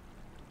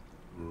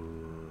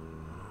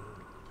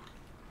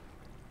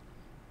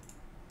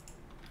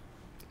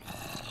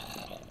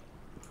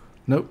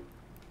 Nope.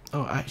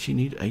 Oh, I actually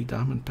need a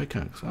diamond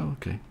pickaxe. Oh,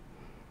 okay.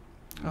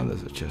 Oh,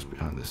 there's a chest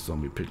behind this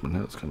zombie pigman.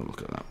 Let's kind of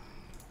look at that.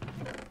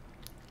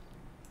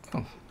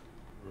 Oh.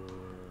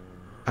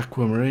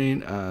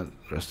 Aquamarine, and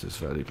the rest is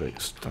fairly big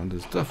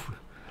standard stuff.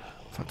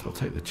 In fact, I'll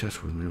take the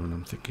chest with me when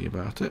I'm thinking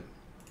about it.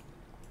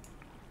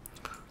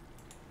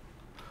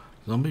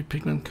 Zombie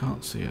pigman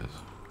can't see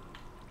us.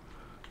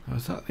 Now,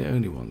 is that the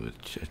only one with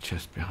a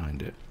chest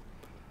behind it?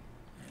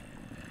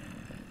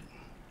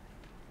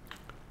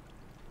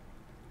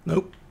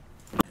 Nope.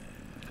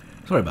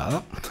 Sorry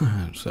about that.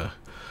 So, I'll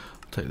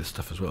take this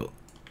stuff as well.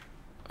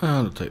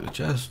 And I'll take the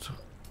chest.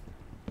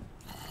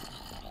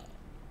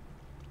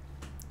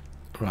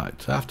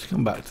 Right, so I have to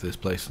come back to this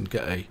place and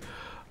get a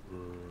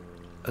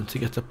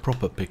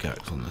proper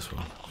pickaxe on this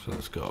one. So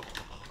let's go up.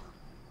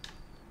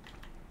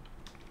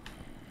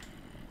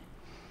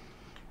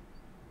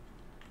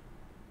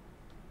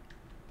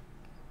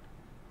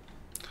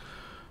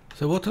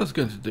 So what I was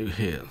going to do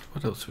here,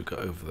 what else have we got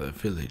over there?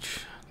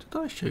 Village. Did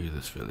I show you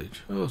this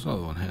village? Oh, there's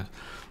another one here.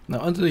 Now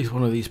underneath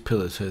one of these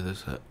pillars here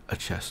there's a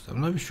chest.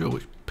 I'm not sure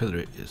which pillar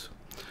it is.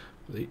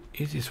 The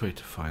easiest way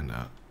to find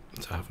out,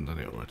 if I haven't done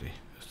it already,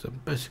 is to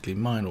basically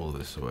mine all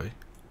this away.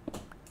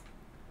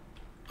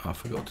 I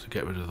forgot to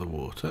get rid of the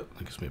water.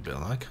 That gives me a bit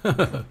of lag.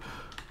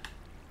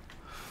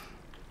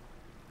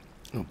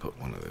 I'll put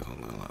one of those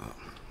on there like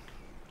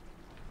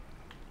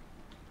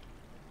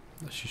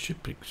that. She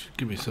should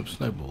give me some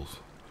snowballs.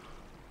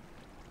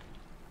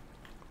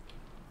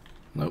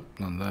 Nope,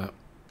 none there.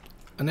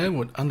 And then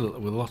with a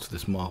lot of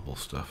this marble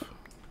stuff.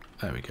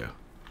 There we go.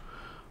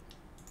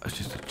 That's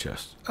just a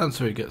chest. And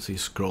so he gets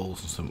these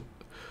scrolls and some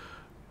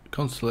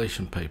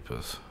constellation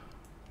papers.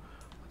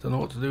 I don't know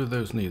what to do with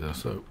those neither,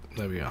 so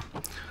there we are.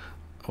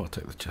 I'll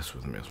take the chest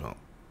with me as well.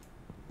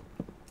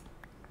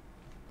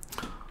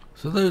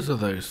 So those are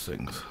those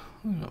things.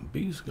 Oh, got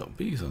bees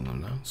on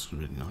them now. It's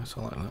really nice,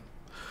 I like that.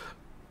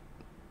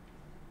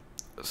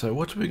 So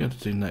what are we going to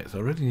do next? I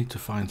really need to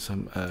find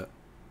some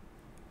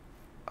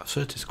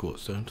Certus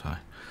quartz, don't I?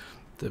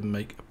 To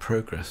make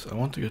progress. I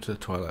want to go to the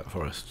Twilight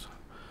Forest.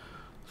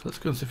 So let's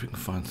go and see if we can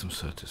find some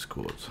Certus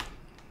quartz.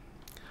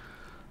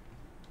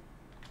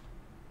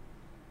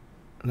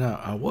 Now,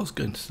 I was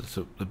going to set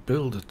up the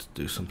builder to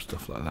do some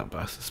stuff like that,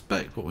 but I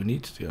suspect what we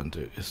need to go and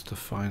do is to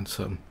find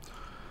some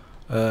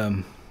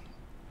a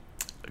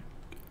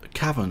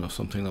cavern or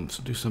something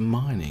to do some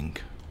mining.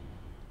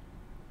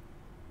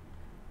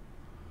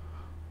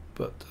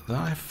 But then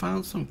I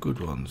found some good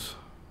ones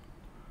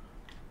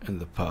in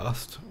the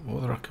past.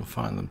 Whether I can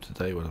find them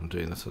today when I'm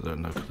doing this, I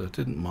don't know, because I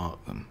didn't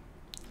mark them.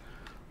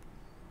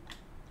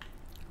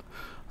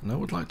 And I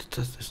would like to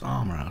test this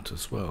armour out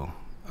as well.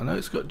 I know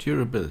it's got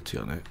durability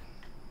on it.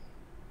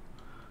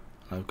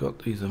 I've got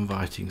these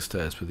inviting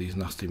stairs with these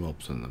nasty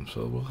mobs in them,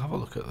 so we'll have a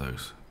look at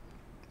those,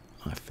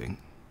 I think.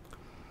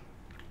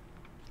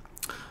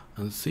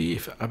 And see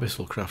if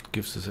Abyssal Craft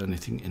gives us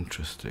anything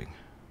interesting.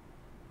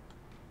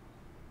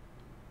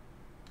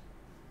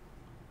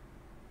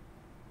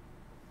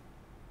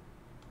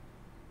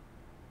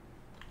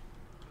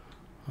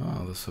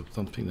 Oh, there's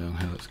something down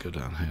here. Let's go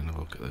down here and have a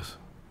look at this.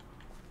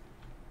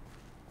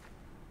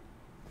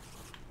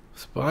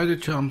 Spider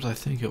charms I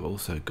think I've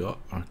also got.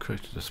 I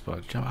created a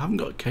spider charm. I haven't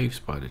got a cave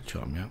spider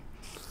charm yet.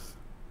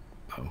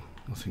 Oh,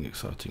 nothing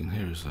exciting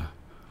here, is there?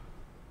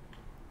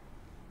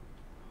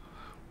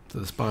 So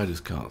the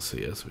spiders can't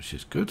see us, which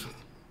is good.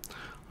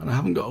 And I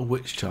haven't got a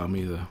witch charm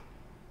either.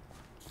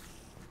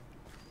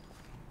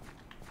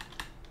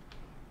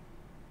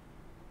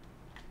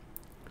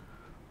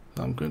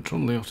 So I'm going to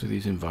trundle off to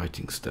these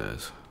inviting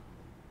stairs.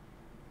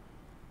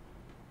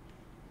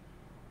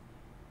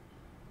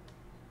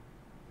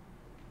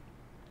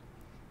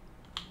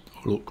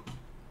 Oh, look.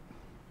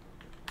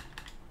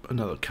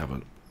 Another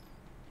cavern.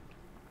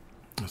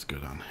 Let's go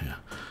down here.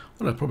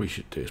 What I probably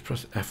should do is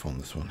press F on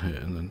this one here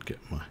and then get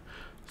my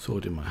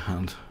sword in my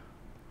hand.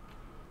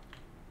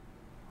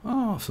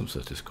 Oh, some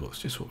Certus quartz,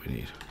 just what we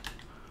need.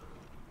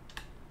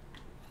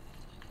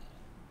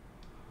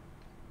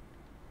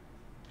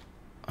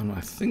 And I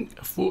think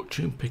a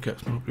fortune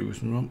pickaxe probably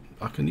was wrong.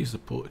 I can use the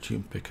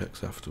fortune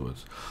pickaxe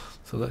afterwards.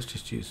 So let's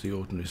just use the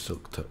ordinary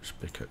silk touch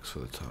pickaxe for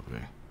the time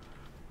being.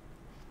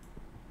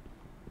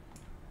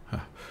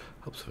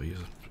 Helps if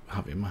I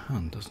have it in my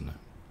hand, doesn't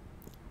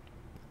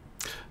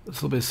it?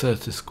 This will be a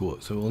Certus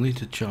quartz, so we'll need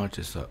to charge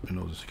this up in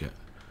order to get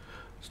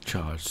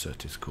charged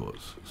Certus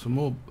quartz. Some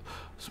more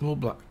small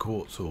black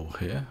quartz ore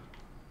here.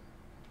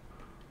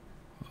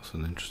 That's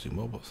an interesting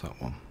mob. What's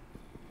that one?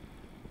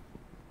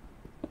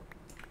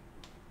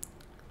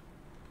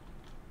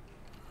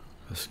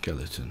 A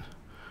skeleton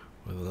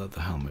with a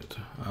leather helmet,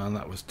 and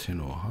that was tin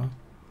ore, huh?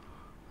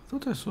 I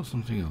thought I saw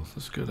something else.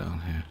 Let's go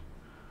down here.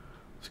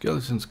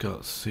 Skeletons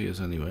can't see us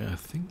anyway. I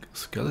think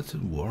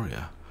skeleton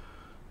warrior.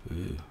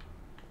 Ooh.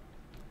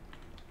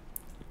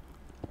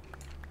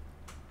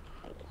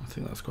 I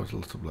think that's quite a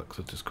lot of black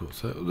Certus quartz.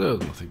 So there's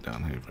nothing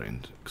down here very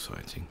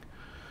exciting.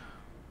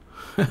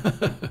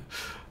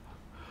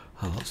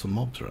 Lots of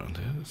mobs around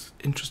here. There's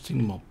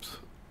interesting mobs.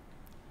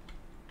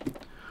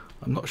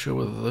 I'm not sure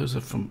whether those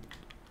are from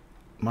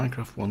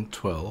Minecraft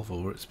 1.12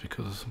 or it's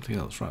because of something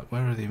else. Right,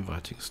 where are the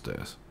inviting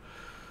stairs?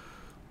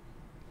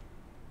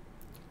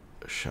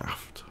 A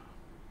shaft.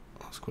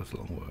 That's quite a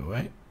long way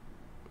away.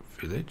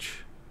 Village.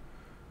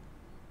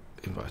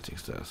 Inviting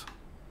stairs.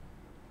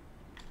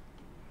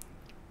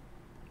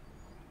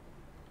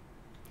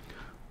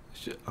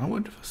 I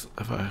wonder if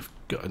I've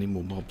got any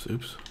more mobs.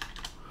 Oops.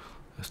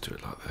 Let's do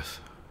it like this.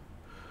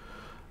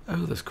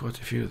 Oh, there's quite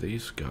a few of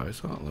these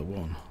guys, aren't there?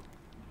 One.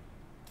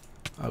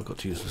 I've got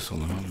to use this on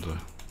the Honda.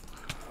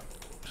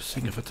 Just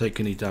seeing if I take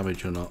any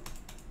damage or not.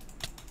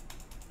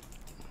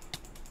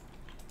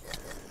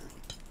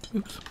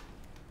 Oops.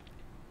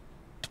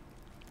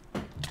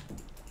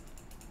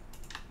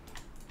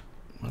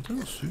 I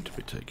don't seem to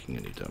be taking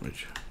any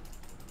damage.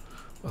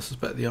 I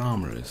suspect the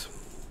armour is.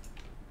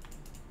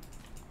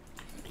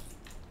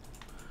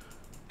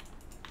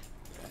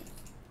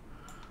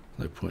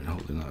 No point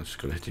holding that, I just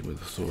got to hit him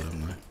with a sword,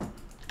 haven't I?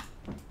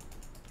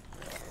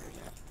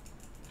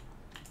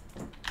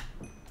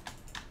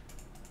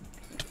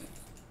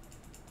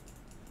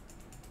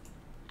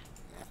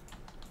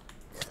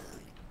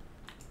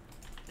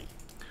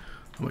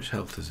 How much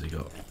health has he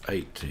got?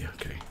 80,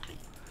 okay.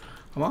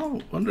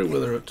 I'm wondering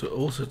whether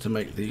also to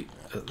make the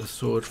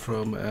sword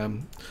from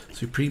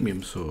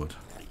Supremium sword.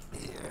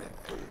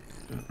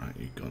 Right,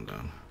 you've gone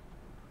down.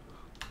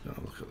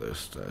 Gonna look at those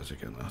stairs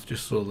again. I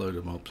just saw a load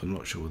of mobs. I'm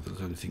not sure whether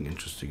there's anything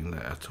interesting in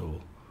there at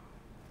all.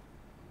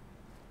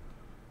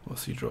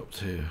 What's he dropped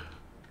here?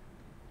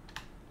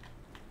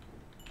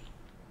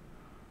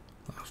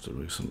 I'll have to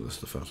move some of this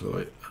stuff out of the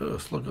way. Oh, a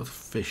slug of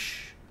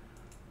fish.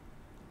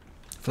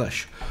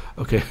 Flesh.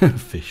 Okay,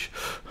 fish.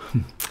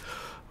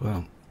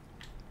 Well.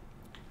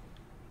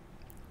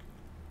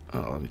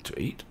 Oh, I need to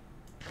eat.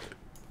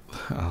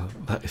 Oh,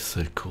 that is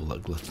so cool,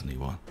 that gluttony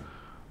one.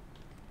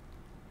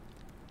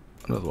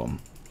 Another one.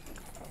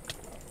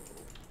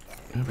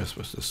 Maybe I'm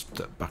supposed to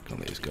step back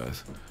on these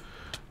guys.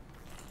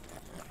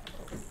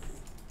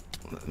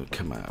 Let them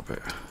come out a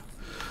bit.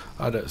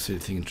 I don't see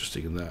anything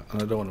interesting in that,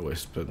 and I don't want to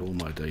spend all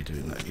my day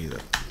doing that either.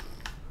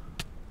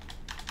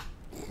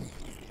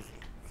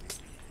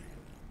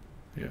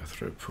 Yeah,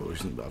 throat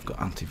poison, but I've got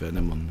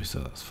antivenom on me, so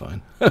that's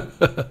fine.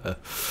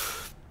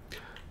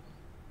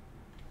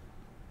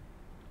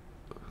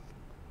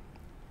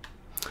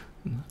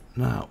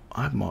 Now,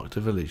 I've marked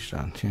a village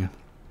down here.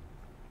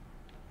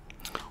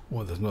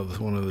 Well, there's another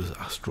one of those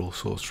astral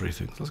sorcery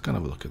things. Let's go and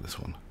have a look at this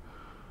one.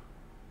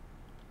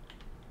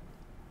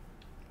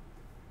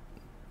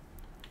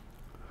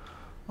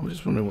 I'm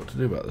just wondering what to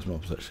do about those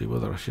mobs actually,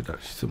 whether I should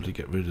actually simply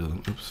get rid of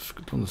them. Oops,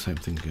 I've done the same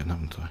thing again,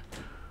 haven't I?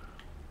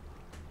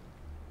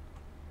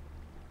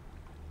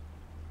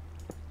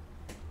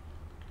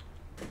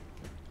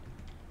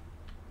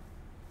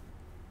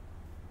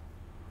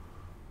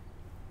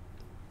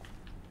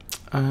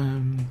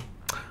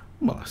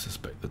 Well, I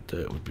suspect the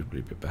dirt would be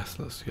really best.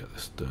 Let's get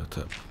this dirt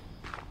up.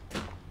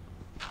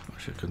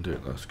 Actually, I can do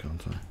it last,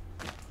 can't I?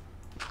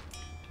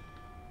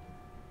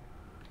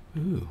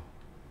 Ooh.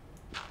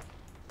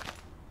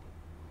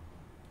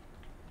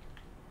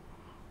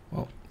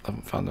 Well, I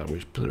haven't found out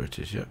which pillar it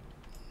is yet.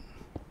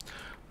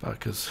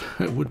 Because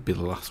it would be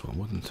the last one,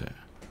 wouldn't it?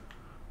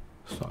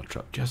 Start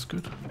trap chest,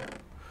 good.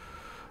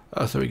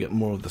 So we get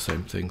more of the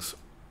same things.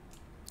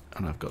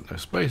 And I've got no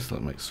space, so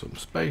that makes some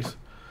space.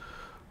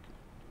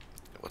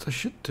 What I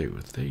should do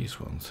with these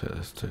ones here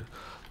is to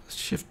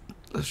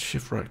let's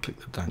shift right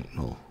click the dank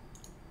null.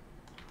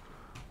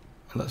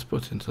 And let's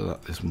put into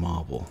that this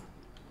marble.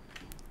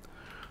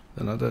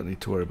 Then I don't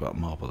need to worry about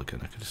marble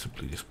again, I can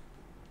simply just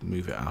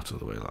move it out of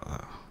the way like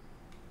that.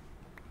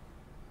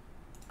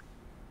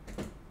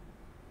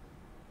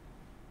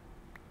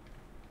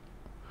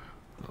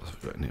 What else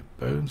have we got in here?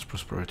 Bones,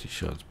 prosperity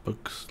shards,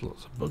 bugs,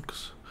 lots of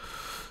bugs.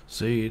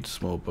 Seeds,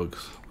 small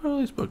bugs. Where are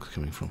these bugs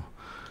coming from?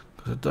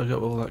 Because I dug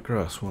up all that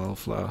grass,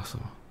 wildflower, so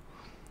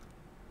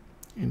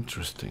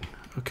interesting.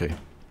 Okay.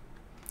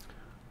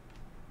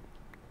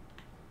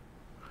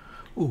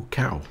 Oh,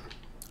 cow.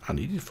 I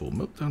needed full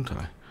milk, don't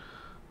I?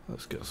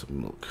 Let's get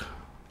some milk.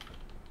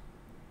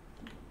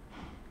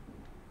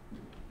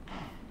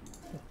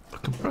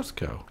 compressed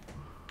cow.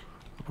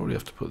 I'll probably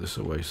have to put this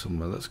away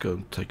somewhere. Let's go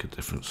and take a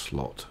different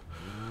slot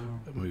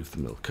and move the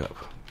milk up.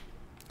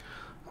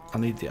 I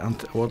need the I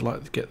would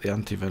like to get the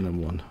antivenom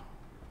one.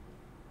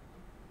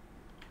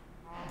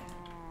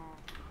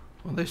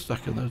 Well, they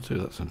stack in there too.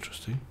 That's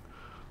interesting.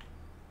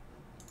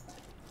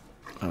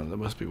 And there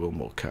must be one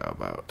more cow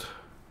about.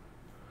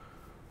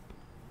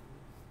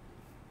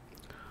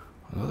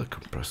 Another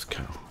compressed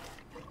cow.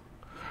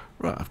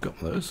 Right, I've got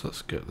those.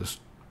 Let's get this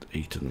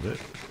eaten a bit.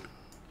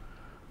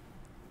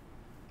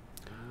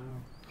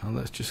 And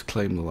let's just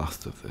claim the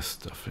last of this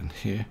stuff in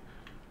here.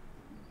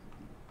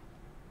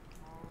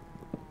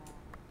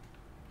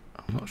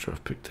 I'm not sure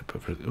I've picked up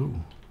everything.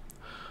 Ooh,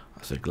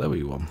 that's a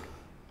glowy one.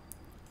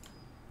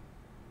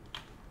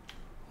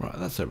 Right,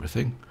 that's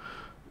everything.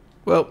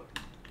 Well,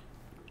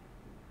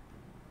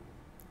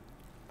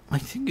 I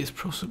think it's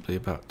possibly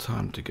about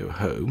time to go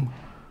home.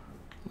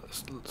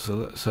 Let's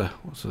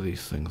what are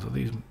these things? Are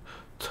these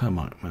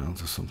termite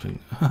mounds or something?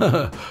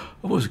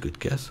 Always a good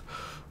guess.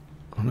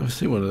 I've never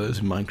seen one of those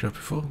in Minecraft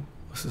before.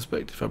 I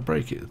suspect if I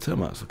break it, the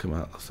termites will come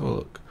out. Let's have a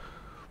look.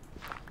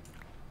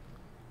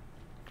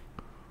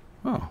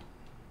 Oh.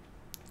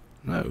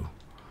 No.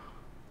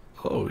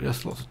 Oh,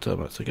 yes, lots of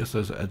termites. I guess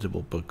those are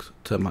edible bugs.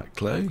 Termite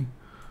clay.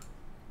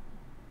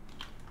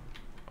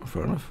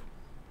 Fair enough.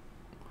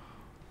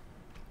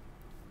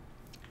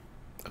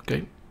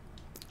 Okay.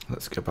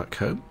 Let's go back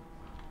home.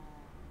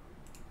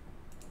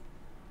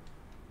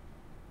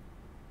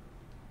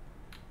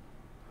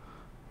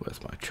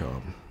 Where's my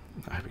charm?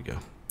 There we go.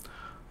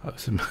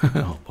 That's him.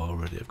 Oh,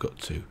 already I've got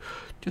two,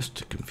 just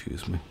to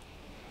confuse me.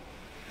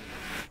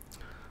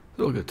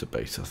 So I'll go to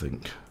base, I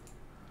think.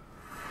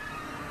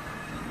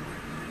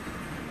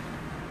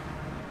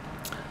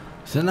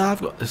 So now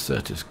I've got this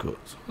Certus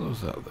quartz. What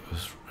was that? That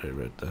was very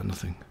red there.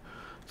 Nothing.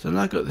 So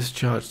now I've got this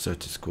charged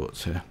Certus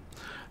quartz here.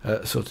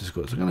 Certus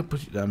quartz. I'm going to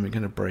put it down. We're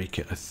going to break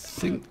it. I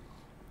think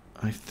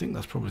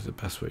that's probably the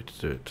best way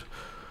to do it.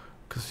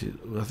 Because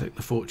I think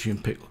the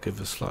fortune pick will give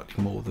us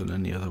slightly more than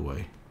any other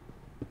way.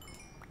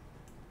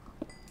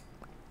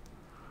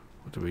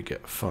 What do we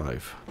get?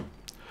 5.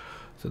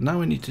 So now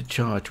we need to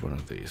charge one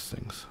of these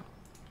things.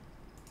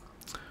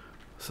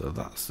 So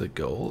that's the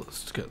goal.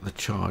 Let's get the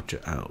charger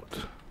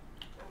out.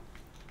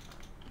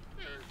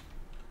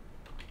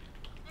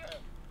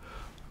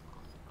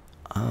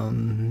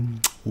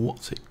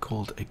 What's it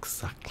called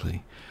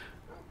exactly?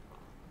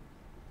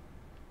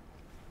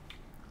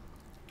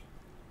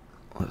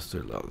 Let's do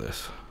it like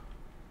this.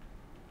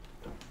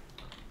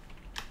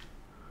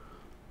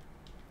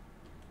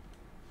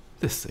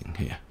 This thing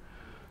here.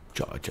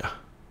 Charger.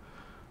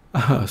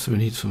 So we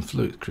need some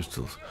fluid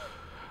crystals.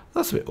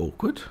 That's a bit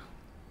awkward.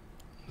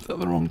 Is that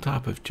the wrong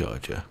type of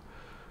charger?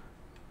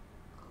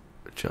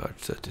 Charge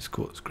Certus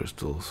quartz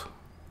crystals.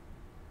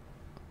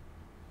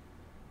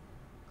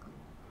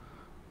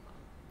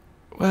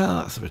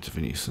 Well, that's a bit of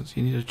a nuisance.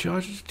 You need a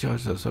charger to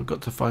charge those. So I've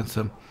got to find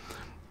some.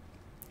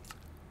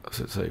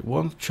 So say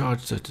one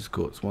charged Certus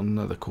quartz, one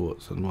another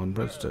quartz, and one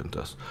redstone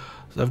dust.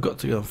 So I've got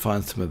to go and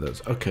find some of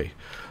those. Okay.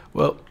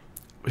 Well,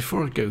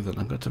 before I go then,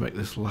 I'm going to make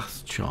this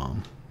last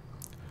charm.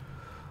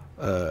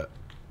 And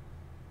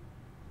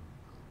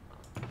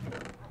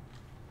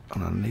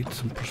I need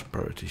some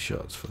prosperity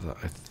shards for that,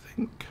 I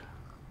think.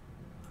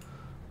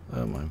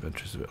 Oh, my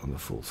inventory's a bit on the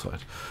full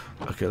side.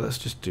 Okay, let's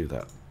just do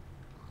that.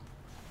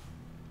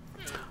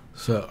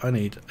 So I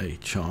need a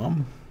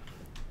charm.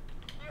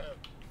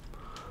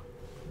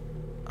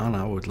 And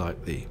I would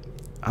like the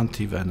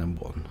antivenom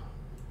one.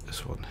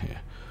 This one here.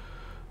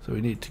 So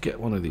we need to get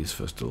one of these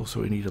first of all.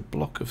 So we need a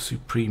block of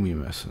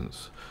supremium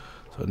essence.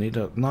 So I need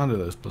 9 of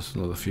those plus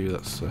another few.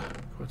 That's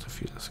quite a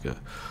few. Let's go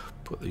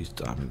put these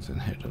diamonds in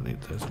here. Don't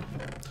need those.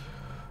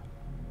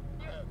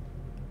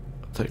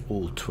 I'll take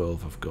all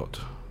 12 I've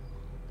got.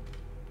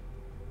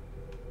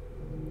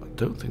 I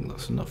don't think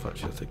that's enough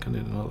actually. I think I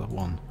need another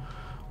one.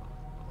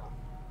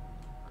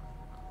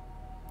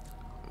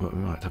 But we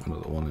might have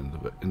another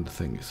one in the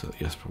thing. So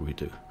yes, probably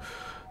do.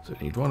 So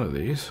I need one of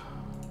these.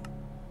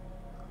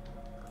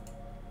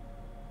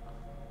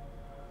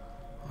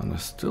 And I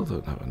still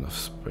don't have enough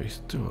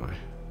space, do I?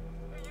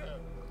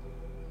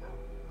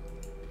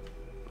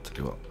 Tell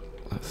you what,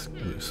 let's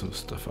move some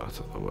stuff out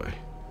of the way.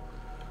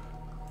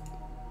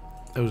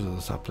 Those are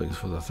the saplings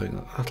for the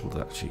thing. That'll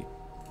actually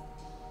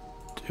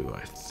do,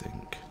 I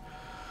think.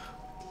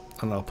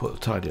 And I'll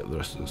tidy up the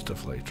rest of the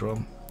stuff later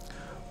on.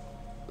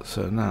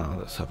 So now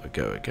let's have a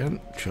go again.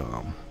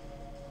 Charm.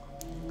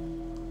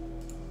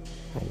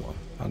 Wrong one.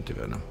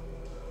 Antivenom.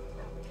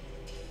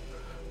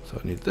 So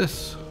I need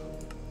this.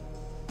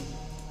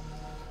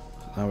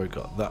 Now we've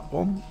got that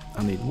one.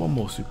 I need one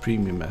more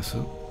supremium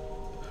essence.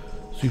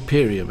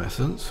 Superium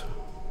essence.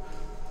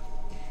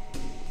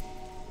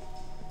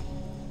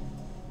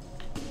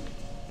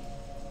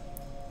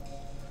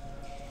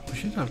 We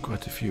should have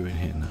quite a few in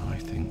here now, I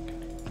think.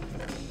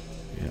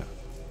 Yeah.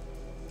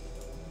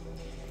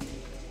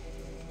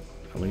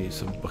 And we need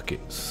some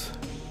buckets.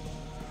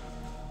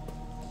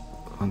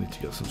 I need to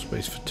get some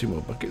space for 2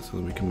 more buckets, and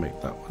then we can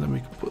make that one. Then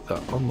we can put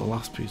that on the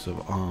last piece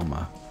of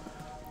armour.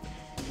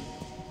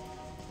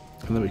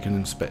 and then we can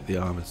inspect the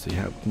armour and see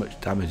how much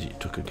damage it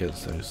took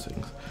against those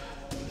things.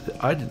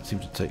 I didn't seem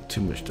to take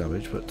too much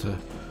damage, but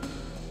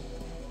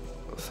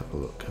let's have a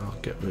look. I'll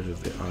get rid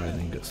of the iron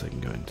ingots, they can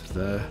go into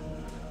there.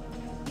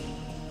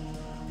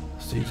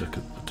 Seeds I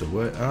could put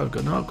away. Oh, I've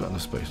got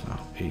enough space now.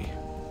 E.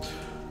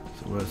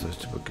 So where's those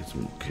two buckets?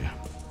 Okay.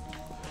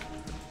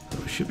 So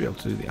we should be able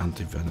to do the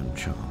antivenom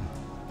charm.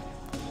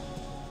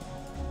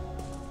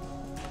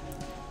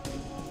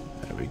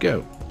 There we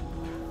go.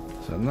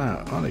 So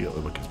now I only got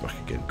the buckets back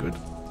again. Good.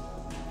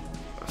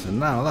 So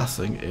now last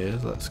thing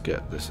is, let's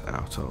get this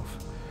out of.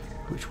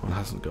 Which one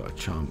hasn't got a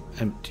charm?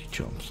 Empty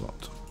charm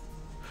slot.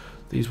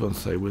 These ones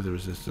say with a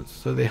resistance,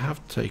 so they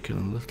have taken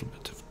a little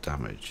bit of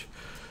damage,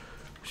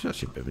 which is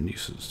actually a bit of a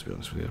nuisance, to be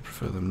honest with you. I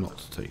prefer them not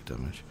to take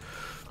damage.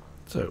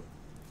 So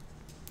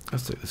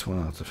let's take this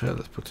one out of here.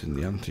 Let's put in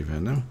the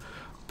antivenom.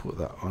 Put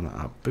that on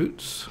our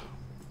boots,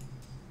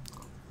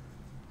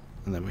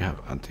 and then we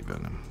have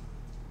antivenom.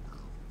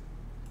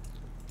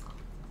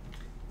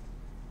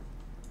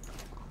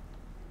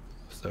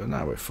 So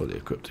now we're fully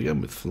equipped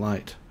again with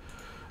flight.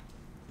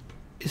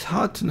 It's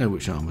hard to know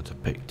which armour to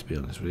pick, to be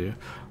honest with you.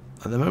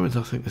 At the moment,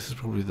 I think this is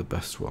probably the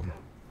best one.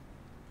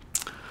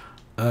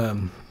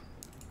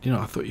 You know,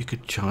 I thought you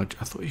could charge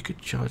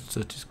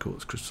Certus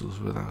quartz crystals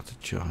without a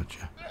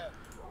charger.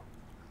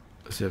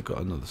 See, I've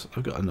got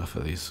enough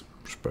of these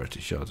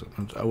spirited shards.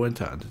 I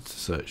went out and did a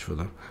search for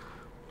them.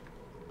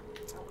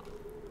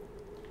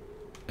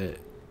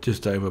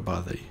 Just over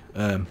by the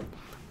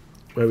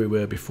where we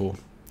were before,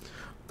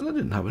 and I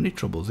didn't have any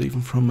troubles,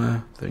 even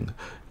from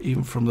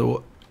even from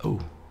the oh.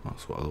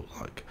 That's what I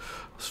look like.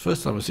 It's the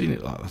first time I've seen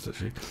it like that,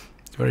 actually.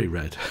 It's very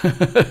red.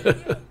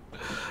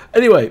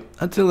 Anyway,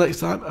 until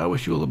next time, I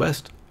wish you all the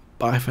best.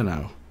 Bye for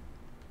now.